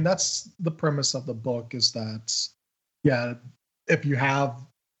 That's the premise of the book is that, yeah, if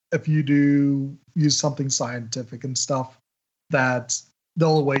you do use something scientific and stuff, that the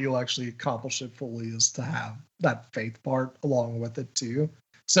only way you'll actually accomplish it fully is to have that faith part along with it too.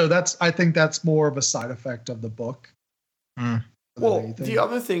 So I think that's more of a side effect of the book. Well, the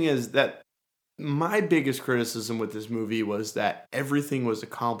other thing is that my biggest criticism with this movie was that everything was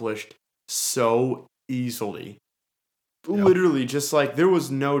accomplished so easily. Yep. Literally, just like there was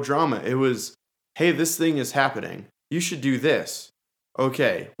no drama. It was, hey, this thing is happening. You should do this.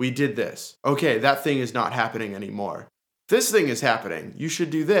 Okay, we did this. Okay, that thing is not happening anymore. This thing is happening. You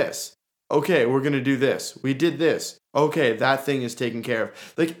should do this. Okay, we're going to do this. We did this. Okay, that thing is taken care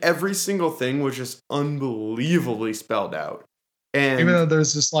of. Like every single thing was just unbelievably spelled out. And even though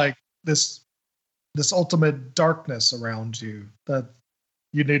there's this ultimate darkness around you that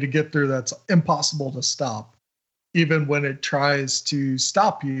you need to get through, that's impossible to stop. Even when it tries to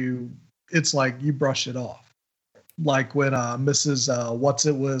stop you, it's like you brush it off. Like when Mrs.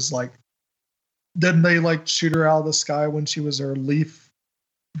 Was like, didn't they like shoot her out of the sky when she was her leaf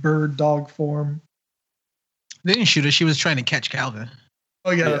bird dog form? They didn't shoot her. She was trying to catch Calvin.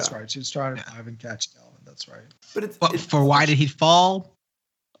 Oh yeah, that's right. She was trying to dive and catch Calvin. That's right. But why did he fall?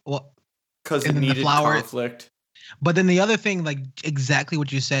 Well, because it needed conflict. But then the other thing, like exactly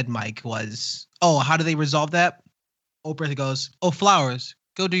what you said, Mike, was, oh, how do they resolve that? Oprah goes, oh, flowers,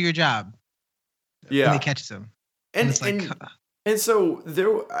 go do your job. Yeah. And they catches him. And so there,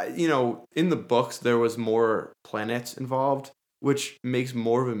 in the books, there was more planets involved, which makes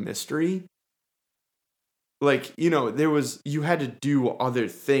more of a mystery. Like, you had to do other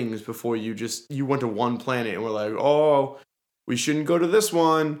things before you went to one planet and were like, oh, we shouldn't go to this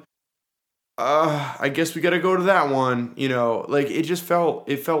one. I guess we got to go to that one. Like it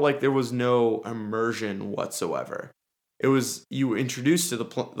felt like there was no immersion whatsoever. It was you were introduced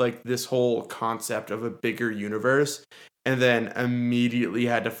to this whole concept of a bigger universe, and then immediately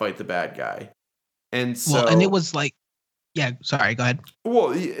had to fight the bad guy. And so, and it was like, yeah. Sorry, go ahead.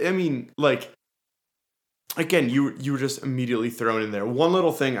 Well, I mean, like, again, you were just immediately thrown in there. One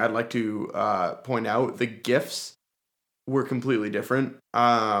little thing I'd like to point out: the gifts were completely different.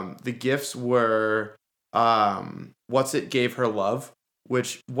 The gifts were What's-It gave her love,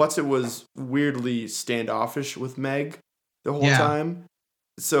 which What's-It was weirdly standoffish with Meg the whole time.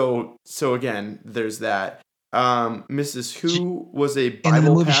 So again, there's that. Mrs. Who was a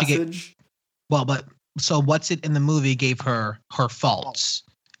Bible passage. So What's-It in the movie gave her faults,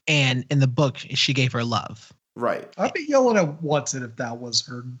 and in the book she gave her love. Right. I'd be yelling at What's-It if that was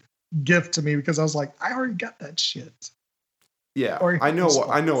her gift to me, because I was like, I already got that shit. Yeah, I know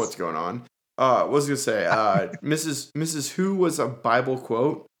what's going on. What was I gonna say? Mrs. Who was a Bible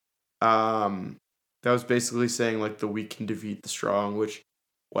quote. That was basically saying like the weak can defeat the strong, which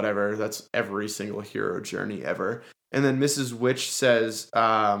whatever. That's every single hero journey ever. And then Mrs. Witch says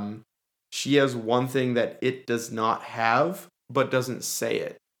she has one thing that it does not have, but doesn't say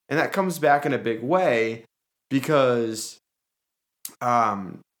it, and that comes back in a big way because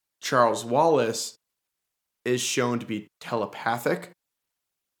Charles Wallace is shown to be telepathic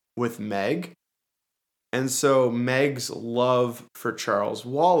with Meg. And so Meg's love for Charles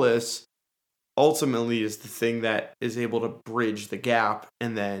Wallace ultimately is the thing that is able to bridge the gap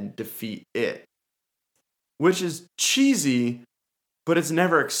and then defeat it. Which is cheesy, but it's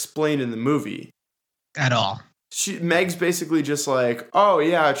never explained in the movie. At all. Meg's basically just like, oh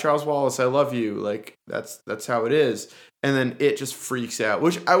yeah, Charles Wallace, I love you. Like that's how it is. And then it just freaks out.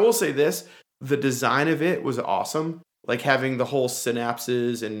 Which I will say this, the design of it was awesome. Like having the whole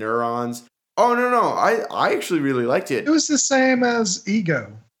synapses and neurons. Oh no, I actually really liked it. It was the same as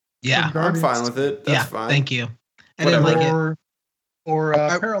Ego. Yeah. I'm fine with it. That's fine. Thank you. I Whatever. didn't like it. Or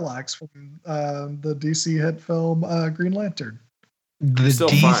Parallax from the DC hit film Green Lantern. The Still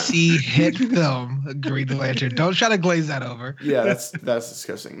DC hit film Green Lantern. Don't try to glaze that over. Yeah, that's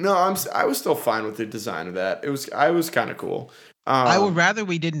disgusting. No, I was still fine with the design of that. I was kind of cool. I would rather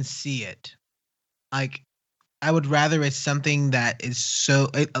we didn't see it. Like, I would rather it's something that is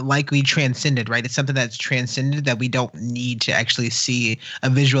like we transcended, right? It's something that's transcended that we don't need to actually see a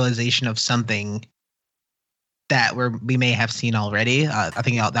visualization of something that we may have seen already. I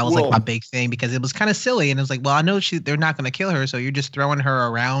think that was like my big thing because it was kind of silly, and it was like, well, I know they're not going to kill her, so you're just throwing her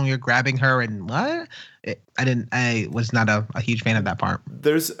around, you're grabbing her, and what? I was not a huge fan of that part.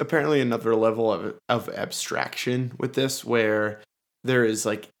 There's apparently another level of abstraction with this where there is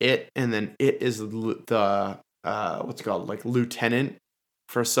like it, and then it is the what's it called, like lieutenant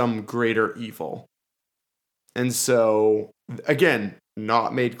for some greater evil, and so again,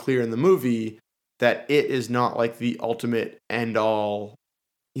 not made clear in the movie that it is not like the ultimate end all,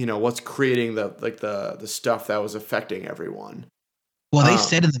 what's creating the stuff that was affecting everyone. Well, they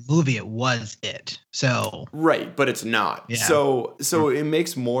said in the movie it was it. So right, but it's not. Yeah. So it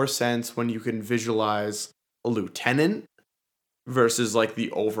makes more sense when you can visualize a lieutenant versus like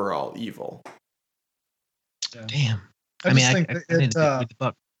the overall evil. Yeah. Damn. I think the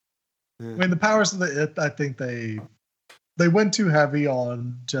book. I mean, the powers of the it, I think they went too heavy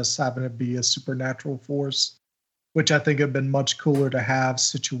on just having it be a supernatural force, which I think have been much cooler to have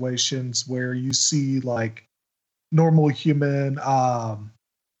situations where you see like normal human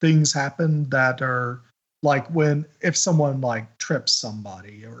things happen that are like if someone like trips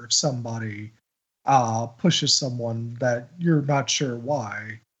somebody or if somebody pushes someone that you're not sure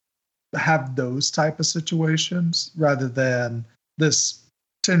why, have those type of situations rather than this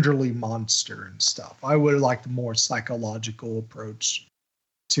tenderly monster and stuff. I would like the more psychological approach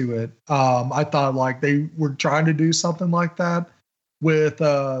to it. I thought like they were trying to do something like that with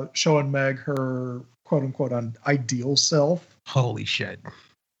showing Meg her quote unquote ideal self. Holy shit.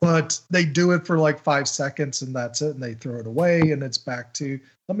 But they do it for like 5 seconds and that's it, and they throw it away and it's back to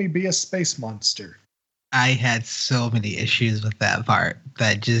let me be a space monster. I had so many issues with that part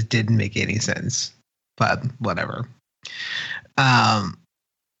that just didn't make any sense. But whatever. Well,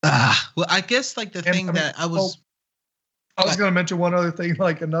 I guess like the thing that I was going to mention one other thing.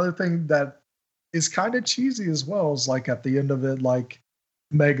 Like another thing that is kind of cheesy as well is like at the end of it, like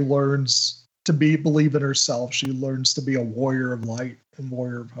Meg learns to believe in herself. She learns to be a warrior of light and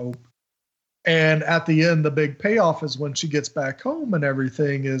warrior of hope. And at the end, the big payoff is when she gets back home and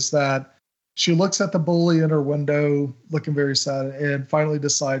everything is that she looks at the bully in her window, looking very sad, and finally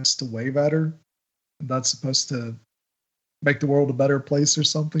decides to wave at her. And that's supposed to make the world a better place or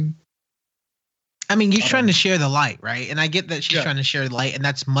something. I mean, you're trying to share the light, right? And I get that she's trying to share the light, and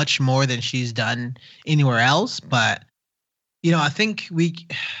that's much more than she's done anywhere else. But, I think it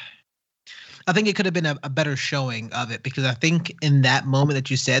could have been a better showing of it, because I think in that moment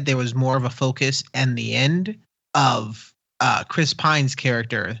that you said, there was more of a focus and the end of Chris Pine's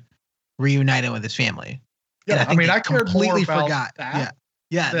character reuniting with his family. Yeah, and I completely forgot that.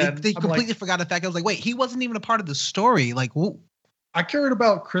 Yeah, they completely forgot the fact. I was like, wait, he wasn't even a part of the story. Like, whoa. I cared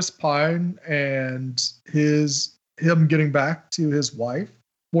about Chris Pine and him getting back to his wife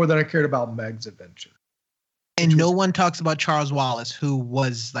more than I cared about Meg's adventure. And no one talks about Charles Wallace, who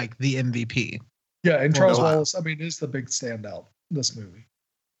was like the MVP. Yeah, and Charles Wallace, is the big standout in this movie.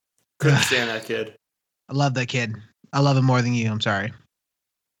 Couldn't stand that kid. I love that kid. I love him more than you. I'm sorry.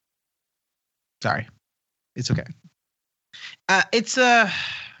 It's okay. It's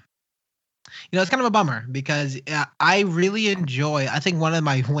it's kind of a bummer because I really enjoy. I think one of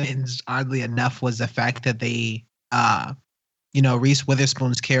my wins, oddly enough, was the fact that they, Reese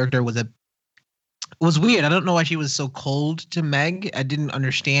Witherspoon's character was weird. I don't know why she was so cold to Meg. I didn't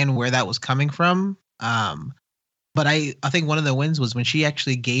understand where that was coming from. But I think one of the wins was when she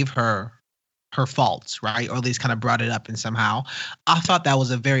actually gave her faults, right? Or at least kind of brought it up and somehow. I thought that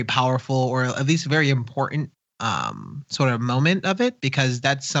was a very powerful, or at least very important sort of moment of it, because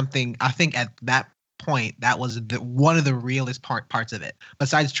that's something I think at that point that was one of the realest parts of it.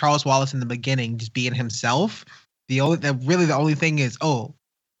 Besides Charles Wallace in the beginning just being himself, the only thing is,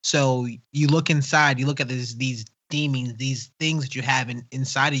 So you look inside, you look at these demons, these things that you have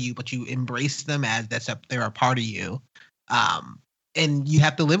inside of you, but you embrace them as they're a part of you. Um, and you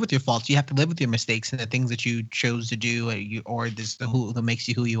have to live with your faults. You have to live with your mistakes and the things that you chose to do, or this who that makes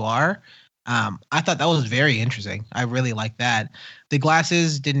you who you are. I thought that was very interesting. I really liked that. The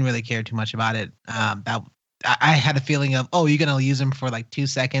glasses, didn't really care too much about it. That I had a feeling of, oh, you're gonna use them for like 2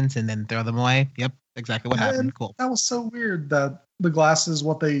 seconds and then throw them away. Yep, exactly what happened. Cool. That was so weird that the glasses,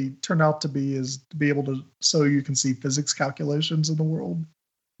 what they turn out to be, is to be able to so you can see physics calculations in the world.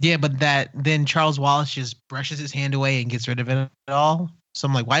 Yeah, but then Charles Wallace just brushes his hand away and gets rid of it all. So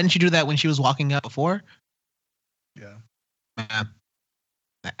I'm like, why didn't you do that when she was walking up before? Yeah,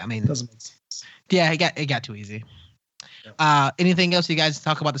 I mean, doesn't make sense. Yeah, it got too easy. Yep. Anything else you guys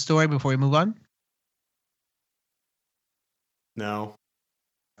talk about the story before we move on? No.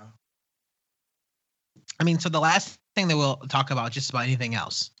 I mean, so the last thing that we'll talk about, just about anything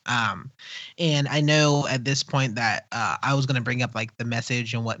else. And I know at this point that I was going to bring up like the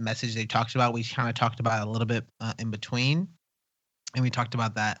message and what message they talked about. We kind of talked about it a little bit in between, and we talked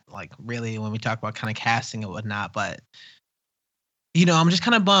about that like really when we talk about kind of casting and whatnot. But I'm just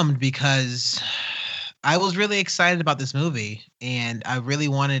kind of bummed because I was really excited about this movie, and I really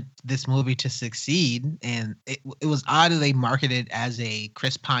wanted this movie to succeed. And it was odd that they marketed it as a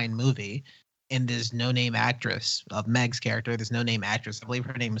Chris Pine movie. And there's no name actress of Meg's character. There's no name actress. I believe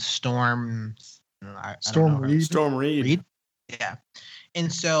her name is Storm. Storm Reed. Storm Reed. Yeah. And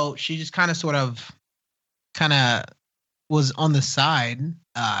so she just kind of was on the side.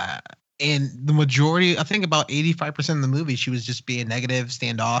 And the majority, I think about 85% of the movie, she was just being negative,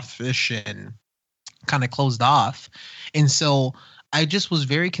 standoffish, and kind of closed off. And so I just was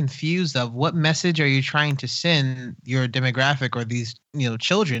very confused of what message are you trying to send your demographic or these,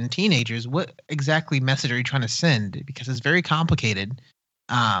 children, teenagers? What exactly message are you trying to send? Because it's very complicated.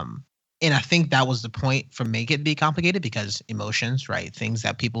 And I think that was the point for make it be complicated, because emotions, right? Things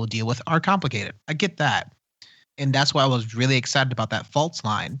that people deal with are complicated. I get that. And that's why I was really excited about that false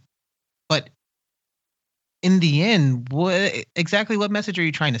line. But in the end, what message are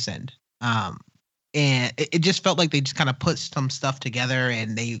you trying to send? And it just felt like they just kind of put some stuff together,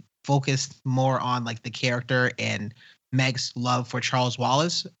 and they focused more on like the character and Meg's love for Charles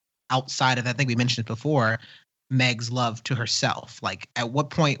Wallace outside of, I think we mentioned it before, Meg's love to herself. Like, at what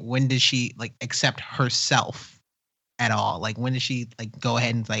point, when did she like accept herself at all? Like, when did she like go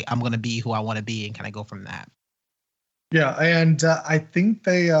ahead and like, I'm going to be who I want to be, and kind of go from that? Yeah. And I think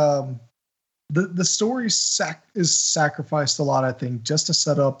they, the story is sacrificed a lot, I think, just to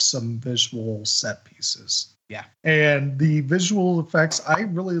set up some visual set pieces. Yeah. And the visual effects, I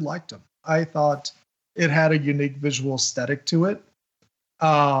really liked them. I thought it had a unique visual aesthetic to it.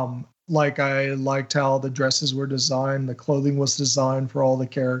 Like, I liked how the dresses were designed, the clothing was designed for all the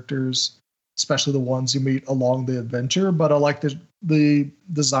characters, especially the ones you meet along the adventure. But I like the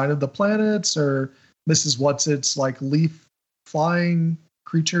design of the planets, or Mrs. What's-It's like leaf flying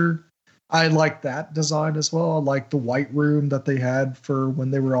creature. I like that design as well. I like the white room that they had for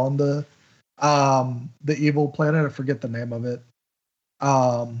when they were on the evil planet. I forget the name of it.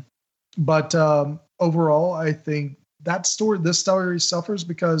 But overall, I think this story suffers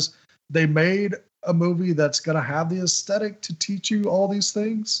because they made a movie that's going to have the aesthetic to teach you all these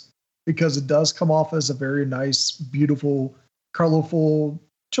things, because it does come off as a very nice, beautiful, colorful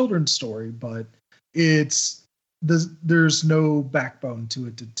children's story, but there's no backbone to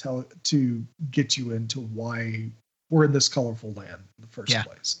it to get you into why we're in this colorful land in the first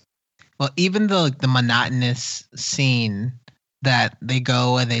place. Well, even the monotonous scene that they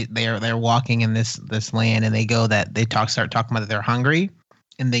go and they're walking in this land, and they go that they start talking about that they're hungry,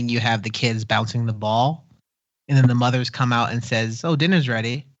 and then you have the kids bouncing the ball, and then the mothers come out and says, "Oh, dinner's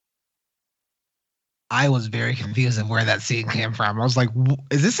ready." I was very confused of where that scene came from. I was like,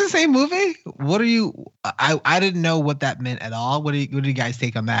 "Is this the same movie? What are you?" I didn't know what that meant at all. What do you guys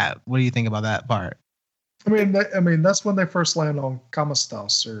take on that? What do you think about that part? I mean, that's when they first land on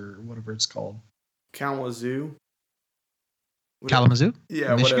Kamastas, or whatever it's called. Kalamazoo. Kalamazoo?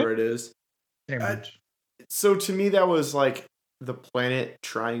 Yeah, Michigan? Whatever it is. Cambridge. So to me, that was like the planet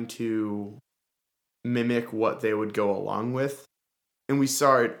trying to mimic what they would go along with, and we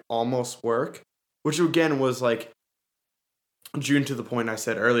saw it almost work. Which again was like June, to the point I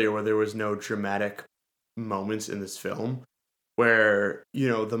said earlier, where there was no dramatic moments in this film, where,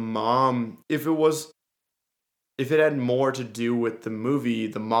 the mom, if it had more to do with the movie,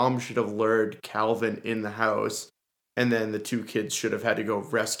 the mom should have lured Calvin in the house, and then the two kids should have had to go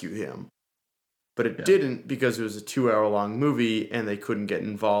rescue him. But it didn't, because it was a 2-hour-long movie, and they couldn't get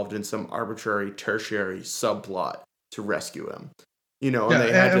involved in some arbitrary tertiary subplot to rescue him. and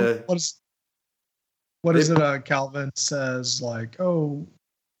they had to. What is it? Calvin says like, "Oh,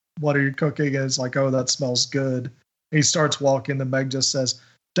 what are you cooking?" And it's like, "Oh, that smells good." And he starts walking. And Meg just says,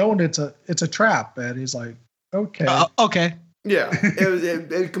 "Don't! It's a trap." And he's like, "Okay, okay." Yeah,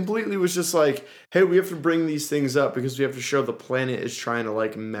 it completely was just like, hey, we have to bring these things up because we have to show the planet is trying to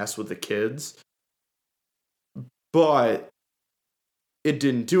like mess with the kids. But it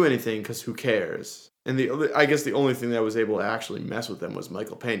didn't do anything because who cares? And I guess the only thing that was able to actually mess with them was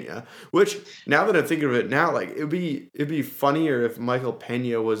Michael Pena. Which now that I'm thinking of it now, like it'd be funnier if Michael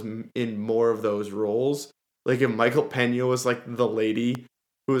Pena was in more of those roles. Like if Michael Pena was like the lady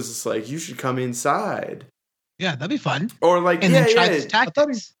who was just like, you should come inside. Yeah, that'd be fun. Or like, and yeah, then try yeah. these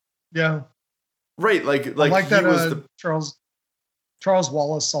tactics. Right, like I like he that was Charles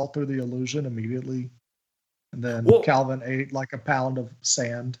Wallace saw through the illusion immediately, and then Calvin ate like a pound of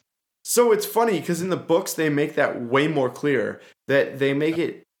sand. So it's funny because in the books they make that way more clear. That they make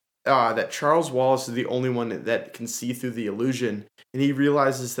it that Charles Wallace is the only one that can see through the illusion, and he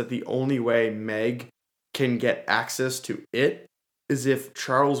realizes that the only way Meg can get access to it is if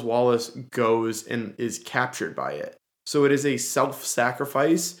Charles Wallace goes and is captured by it. So it is a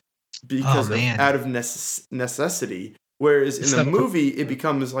self-sacrifice because out of necessity. Whereas in the movie, it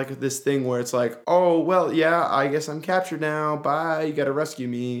becomes like this thing where it's like, oh, well, yeah, I guess I'm captured now. Bye, you got to rescue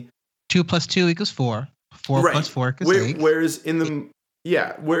me. 2 + 2 = 4. 4 + 4 = 8. Whereas in the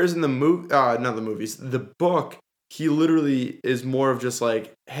movie, not the movies, the book, he literally is more of just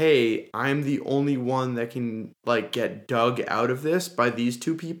like, hey, I'm the only one that can like get dug out of this by these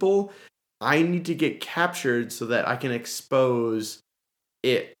two people. I need to get captured so that I can expose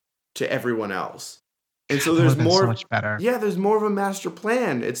it to everyone else. And so there's more, so much better. Yeah, there's more of a master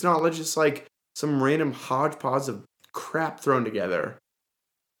plan. It's not like just like some random hodgepodge of crap thrown together.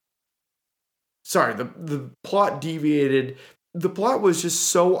 Sorry, the plot deviated. The plot was just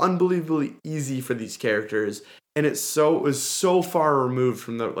so unbelievably easy for these characters, and it was so far removed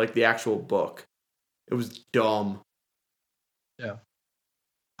from the actual book. It was dumb. Yeah,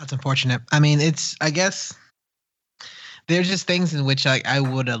 that's unfortunate. I mean, I guess there's just things in which I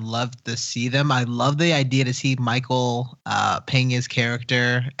would have loved to see them. I love the idea to see Michael Pena's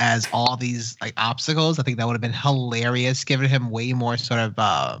character as all these like obstacles. I think that would have been hilarious, giving him way more sort of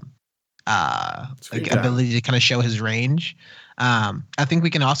ability to kind of show his range. I think we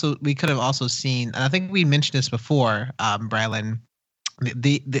could have also seen, and I think we mentioned this before, Brylan.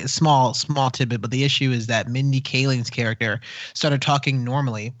 The small tidbit, but the issue is that Mindy Kaling's character started talking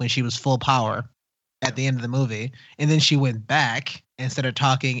normally when she was full power at the end of the movie, and then she went back and started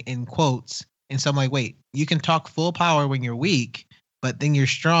talking in quotes. And so I'm like, wait, you can talk full power when you're weak, but then you're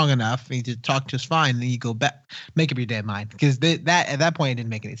strong enough and you talk just fine. And then you go back, make up your damn mind, because that at that point it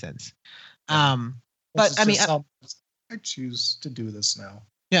didn't make any sense. But I mean, I choose to do this now.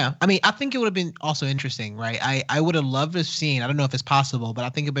 Yeah, I mean, I think it would have been also interesting, right? I would have loved to have seen. I don't know if it's possible, but I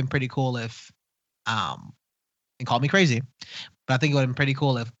think it'd been pretty cool if, and call me crazy, but I think it would have been pretty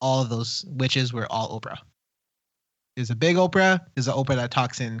cool if all of those witches were all Oprah. There's a big Oprah. There's an Oprah that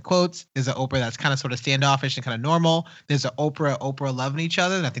talks in quotes. There's an Oprah that's kind of sort of standoffish and kind of normal. There's an Oprah loving each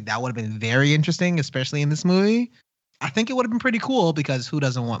other. And I think that would have been very interesting, especially in this movie. I think it would have been pretty cool because who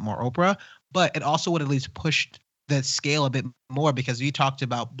doesn't want more Oprah? But it also would at least pushed the scale a bit more, because we talked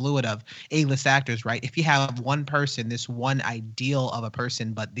about Blewett of A-list actors, right? If you have one person, this one ideal of a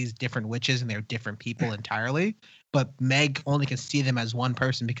person, but these different witches and they're different people entirely, but Meg only can see them as one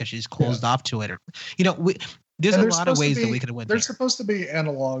person because she's closed off to it. Or, there's a lot of ways that we could have went. There's supposed to be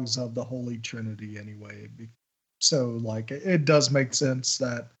analogs of the Holy Trinity anyway. So like it does make sense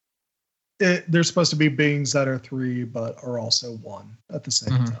that there's supposed to be beings that are three, but are also one at the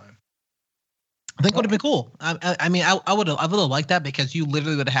same time. I think it would have been cool. I mean, I would have liked that, because you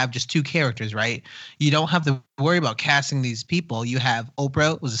literally would have just two characters, right? You don't have to worry about casting these people. You have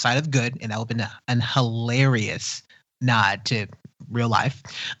Oprah was the side of good, and that would have been an hilarious nod to real life.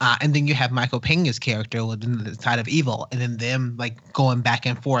 And then you have Michael Pena's character was the side of evil, and then them like going back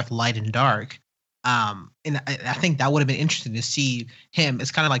and forth, light and dark. And I think that would have been interesting to see him.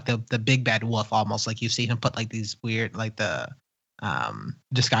 It's kind of like the big bad wolf, almost like you see him put like these weird, like the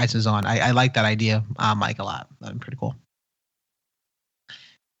disguises on. I like that idea, Mike, a lot. That'd be pretty cool.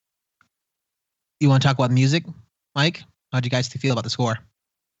 You want to talk about music, Mike? How'd you guys feel about the score?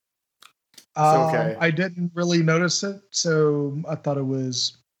 Okay. I didn't really notice it, so I thought it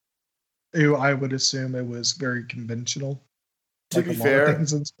was. I would assume it was very conventional. To be fair,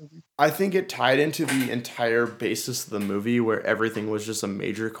 I think it tied into the entire basis of the movie, where everything was just a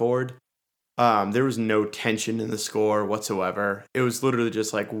major chord. There was no tension in the score whatsoever. It was literally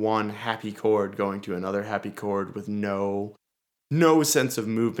just like one happy chord going to another happy chord with no no sense of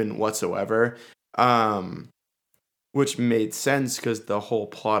movement whatsoever, which made sense because the whole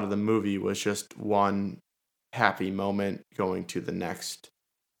plot of the movie was just one happy moment going to the next.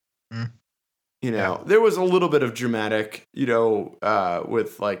 Mm. There was a little bit of dramatic,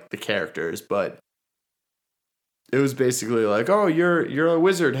 with like the characters, but it was basically like, oh, you're a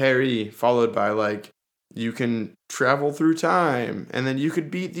wizard, Harry, followed by like, you can travel through time, and then you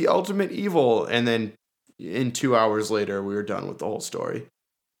could beat the ultimate evil, and then in 2 hours later, we were done with the whole story.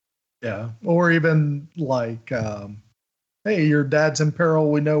 Yeah, or even like, hey, your dad's in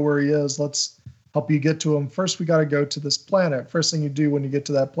peril. We know where he is. Let's help you get to him. First, we got to go to this planet. First thing you do when you get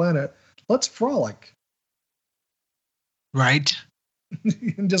to that planet, let's frolic. Right.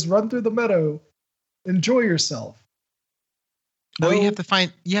 And just run through the meadow. Enjoy yourself. No, you have to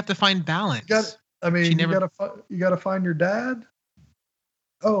find balance. You gotta find your dad.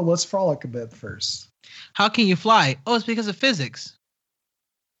 Oh, let's frolic a bit first. How can you fly? Oh, it's because of physics.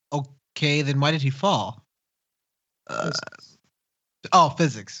 Okay, then why did he fall?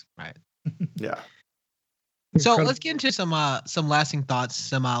 Physics. Right. Yeah. So let's get into some lasting thoughts,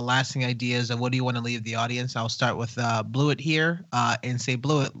 some lasting ideas of what do you want to leave the audience. I'll start with Blewett here and say,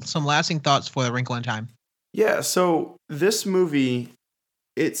 Blewett, some lasting thoughts for A Wrinkle in Time. Yeah, so this movie,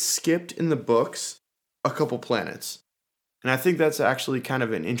 it skipped in the books a couple planets. And I think that's actually kind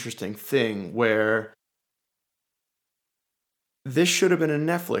of an interesting thing where this should have been a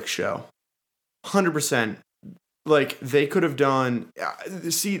Netflix show. 100%. Like, they could have done...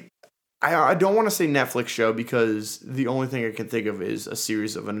 See, I don't want to say Netflix show because the only thing I can think of is a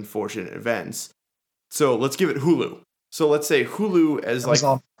series of unfortunate events. So let's give it Hulu. So let's say Hulu as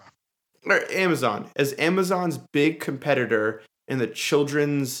Amazon. Amazon. As Amazon's big competitor in the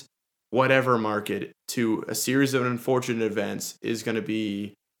children's whatever market to a series of unfortunate events is going to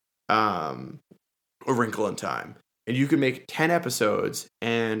be A Wrinkle in Time. And you can make 10 episodes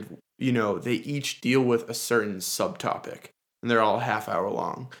and, they each deal with a certain subtopic. And they're all half hour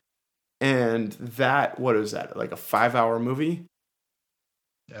long. And that, what is that? Like a 5-hour movie?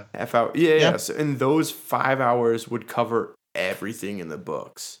 Yeah. Half hour. Yeah. So, and those 5 hours would cover everything in the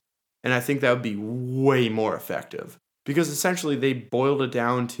books. And I think that would be way more effective. Because essentially they boiled it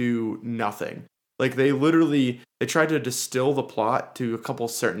down to nothing. Like they tried to distill the plot to a couple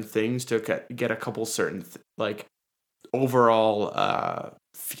certain things to get a couple certain overall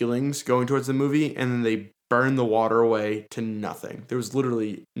feelings going towards the movie, and then they burned the water away to nothing. There was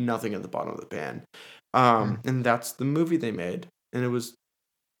literally nothing at the bottom of the pan. And that's the movie they made. And it was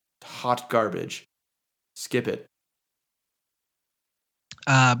hot garbage. Skip it.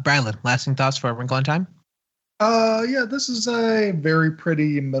 Bradley, lasting thoughts for A Wrinkle in Time? This is a very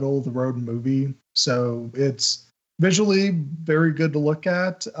pretty middle of the road movie. So it's visually very good to look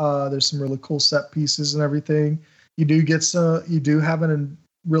at. There's some really cool set pieces and everything. You do have a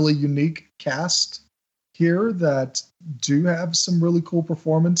really unique cast here that do have some really cool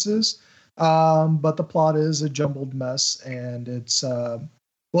performances. But the plot is a jumbled mess, and it's not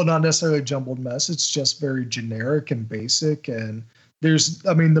necessarily a jumbled mess. It's just very generic and basic. And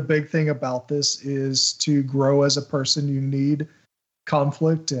the big thing about this is to grow as a person, you need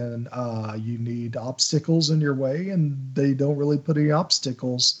conflict and you need obstacles in your way, and they don't really put any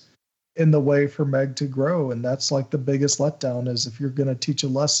obstacles in the way for Meg to grow. And that's like the biggest letdown is if you're going to teach a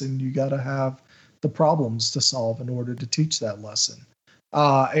lesson, you got to have the problems to solve in order to teach that lesson.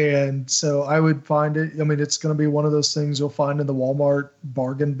 And so I would find it, it's going to be one of those things you'll find in the Walmart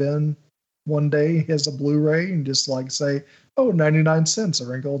bargain bin one day as a Blu-ray and just like say, oh, 99 cents, A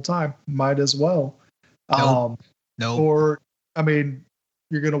Wrinkle in Time. Might as well. No. Or,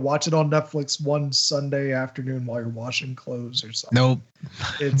 you're going to watch it on Netflix one Sunday afternoon while you're washing clothes or something. Nope.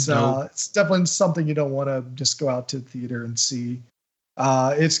 It's it's definitely something you don't want to just go out to the theater and see.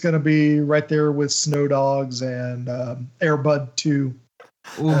 It's going to be right there with Snow Dogs and Air Bud 2.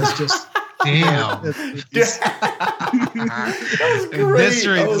 It's just damn. That was great.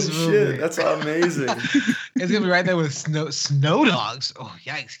 Oh shit, that's amazing. It's gonna be right there with Snow Dogs. Oh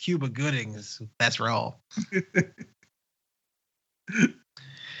yikes! Cuba Gooding's best role.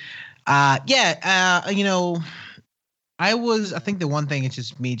 I think the one thing is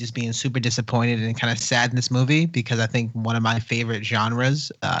just me just being super disappointed and kind of sad in this movie because I think one of my favorite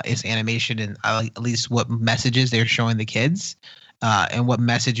genres is animation and at least what messages they're showing the kids and what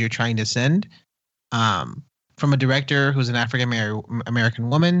message you're trying to send. From a director who's an African American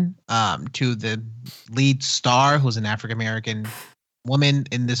woman to the lead star who's an African American woman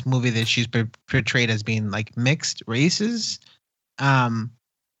in this movie that she's portrayed as being like mixed races.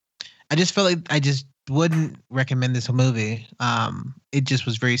 I just felt like wouldn't recommend this movie. It just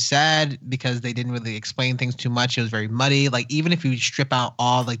was very sad because they didn't really explain things too much. It was very muddy. Like even if you strip out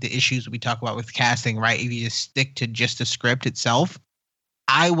all like the issues we talk about with casting, right? If you just stick to just the script itself,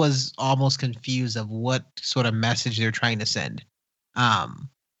 I was almost confused of what sort of message they're trying to send.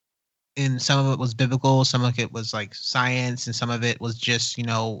 And some of it was biblical, some of it was like science, and some of it was just,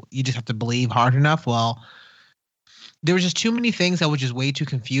 you just have to believe hard enough. Well, there was just too many things that were just way too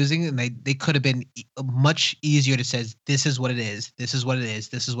confusing, and they could have been much easier to say, this is what it is, this is what it is,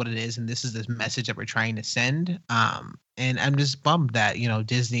 this is what it is, and this is this message that we're trying to send. And I'm just bummed that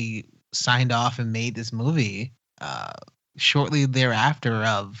Disney signed off and made this movie shortly thereafter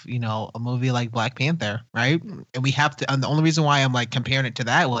of a movie like Black Panther, right? And we have to. And the only reason why I'm like comparing it to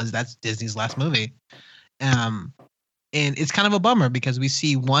that was that's Disney's last movie. And it's kind of a bummer because we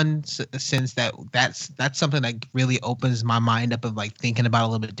see one sense that's something that really opens my mind up of like thinking about it a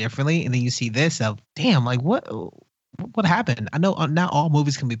little bit differently, and then you see this of damn, like what happened? I know not all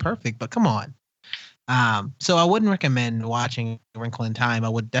movies can be perfect, but come on. So I wouldn't recommend watching Wrinkle in Time. I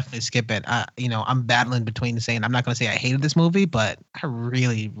would definitely skip it. I'm battling between saying I'm not going to say I hated this movie, but I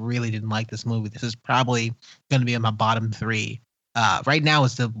really, really didn't like this movie. This is probably going to be in my bottom 3. Right now,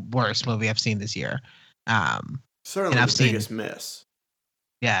 it's the worst movie I've seen this year. Certainly and the biggest miss.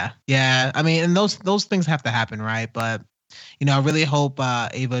 Yeah. I mean, and those things have to happen, right? But I really hope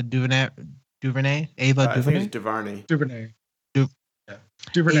Ava DuVernay. I think it's DuVernay. DuVernay.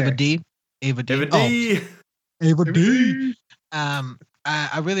 Ava D.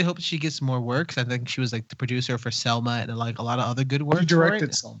 I really hope she gets more work. 'Cause I think she was like the producer for Selma and like a lot of other good work. She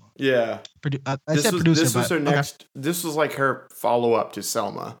directed Selma. Yeah. This was her next. This was like her follow up to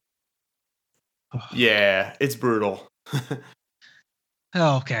Selma. Yeah, it's brutal.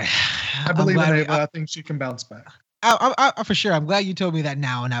 Okay. I believe in Ava. I think she can bounce back. I for sure. I'm glad you told me that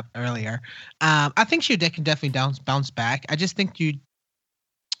now and not earlier. I think she can definitely bounce back. I just think you.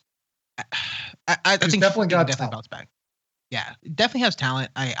 I think definitely got definitely bounce back. Yeah, definitely has talent.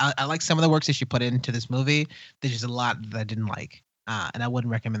 I like some of the works that she put into this movie. There's just a lot that I didn't like, and I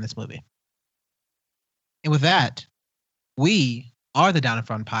wouldn't recommend this movie. And with that, we are the Down in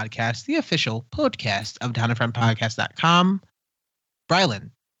Front Podcast, the official podcast of downinfrontpodcast.com.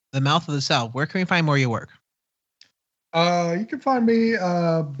 Brylan, the mouth of the South. Where can we find more of your work? You can find me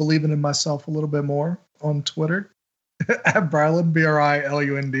believing in myself a little bit more on Twitter at Bryland,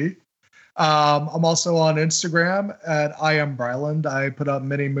 BRILUND. I'm also on Instagram at I am Bryland. I put up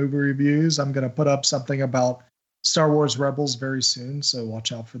many movie reviews. I'm going to put up something about Star Wars Rebels very soon, so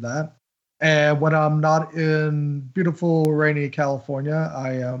watch out for that. And when I'm not in beautiful, rainy California,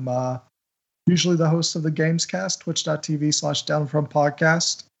 I am usually the host of the Gamescast,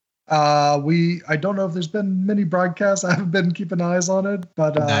 twitch.tv/downfrontpodcast. I don't know if there's been many broadcasts. I haven't been keeping eyes on it,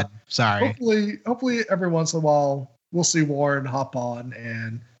 but sorry. Hopefully every once in a while we'll see Warren hop on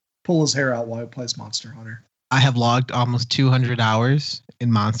and pull his hair out while he plays Monster Hunter. I have logged almost 200 hours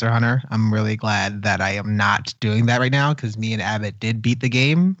in Monster Hunter. I'm really glad that I am not doing that right now because me and Abbott did beat the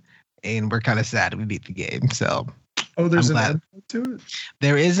game, and we're kind of sad we beat the game. So, there's an end to it?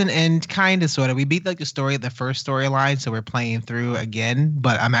 There is an end, kind of, sort of. We beat like the first storyline, so we're playing through again.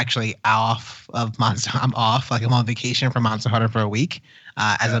 But I'm actually off of Monster. I'm off, like I'm on vacation from Monster Hunter for a week,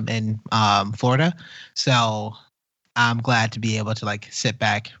 as I'm in Florida. So I'm glad to be able to like sit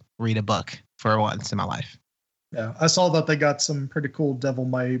back, read a book for once in my life. Yeah, I saw that they got some pretty cool Devil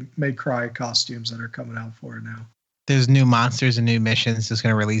May Cry costumes that are coming out for it now. There's new monsters and new missions that's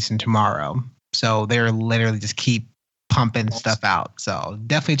going to release in tomorrow. So they're literally just keep pumping stuff out. So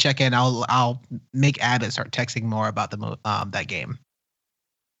definitely check in. I'll make Abbott start texting more about that game.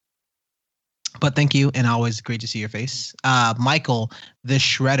 But thank you, and always great to see your face. Michael, the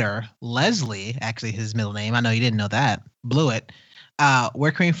Shredder, Leslie, actually his middle name. I know you didn't know that. Blew it.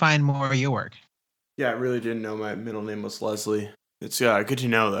 Where can we find more of your work? Yeah, I really didn't know my middle name was Leslie. It's good to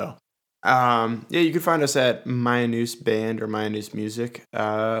know, though. Yeah, you can find us at Maya News Band or Maya News Music.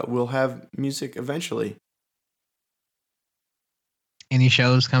 We'll have music eventually. Any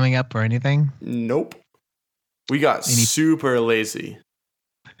shows coming up or anything? Nope. We got super lazy.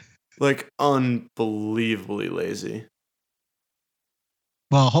 Like, unbelievably lazy.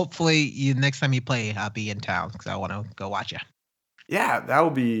 Well, hopefully next time you play, I'll be in town because I want to go watch you. Yeah, that will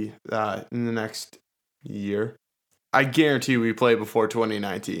be in the next year. I guarantee we play before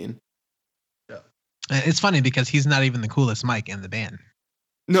 2019. Yeah. It's funny because he's not even the coolest Mike in the band.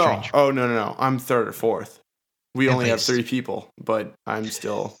 No. Strange. Oh, no. I'm third or fourth. We only have 3 people, but I'm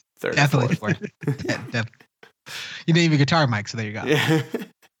still third Definitely or fourth. Definitely. You didn't even guitar, Mike, so there you go. Yeah.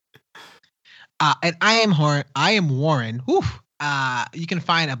 And I am Warren. Whew, You can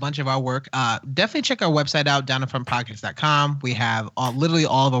find a bunch of our work. Definitely check our website out, downandfrontpodcast.com. We have literally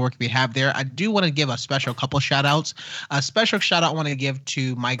all of our work we have there. I do want to give a special couple shout outs. A special shout out I want to give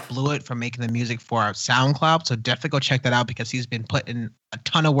to Mike Blewett for making the music for our SoundCloud. So definitely go check that out because he's been putting a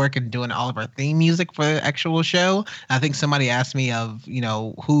ton of work and doing all of our theme music for the actual show. I think somebody asked me of,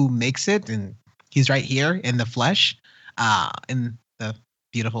 who makes it, and he's right here in the flesh, in the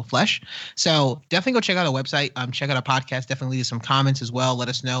beautiful flesh. So definitely go check out our website. Check out our podcast. Definitely leave some comments as well. Let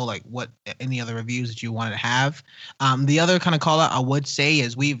us know like what any other reviews that you wanted to have. The other kind of call out I would say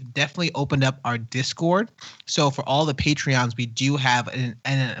is we've definitely opened up our Discord. So for all the Patreons, we do have an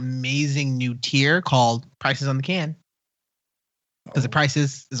amazing new tier called Prices on the Can. Because the price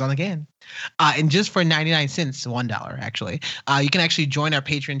is on the can. And just for 99 cents, $1 actually, you can actually join our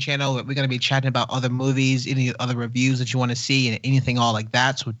Patreon channel. We're going to be chatting about other movies, any other reviews that you want to see, and anything all like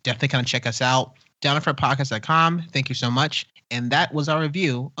that. So definitely kind of check us out. downandfrontpodcast.com. Thank you so much. And that was our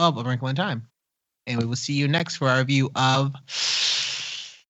review of A Wrinkle in Time. And we will see you next for our review of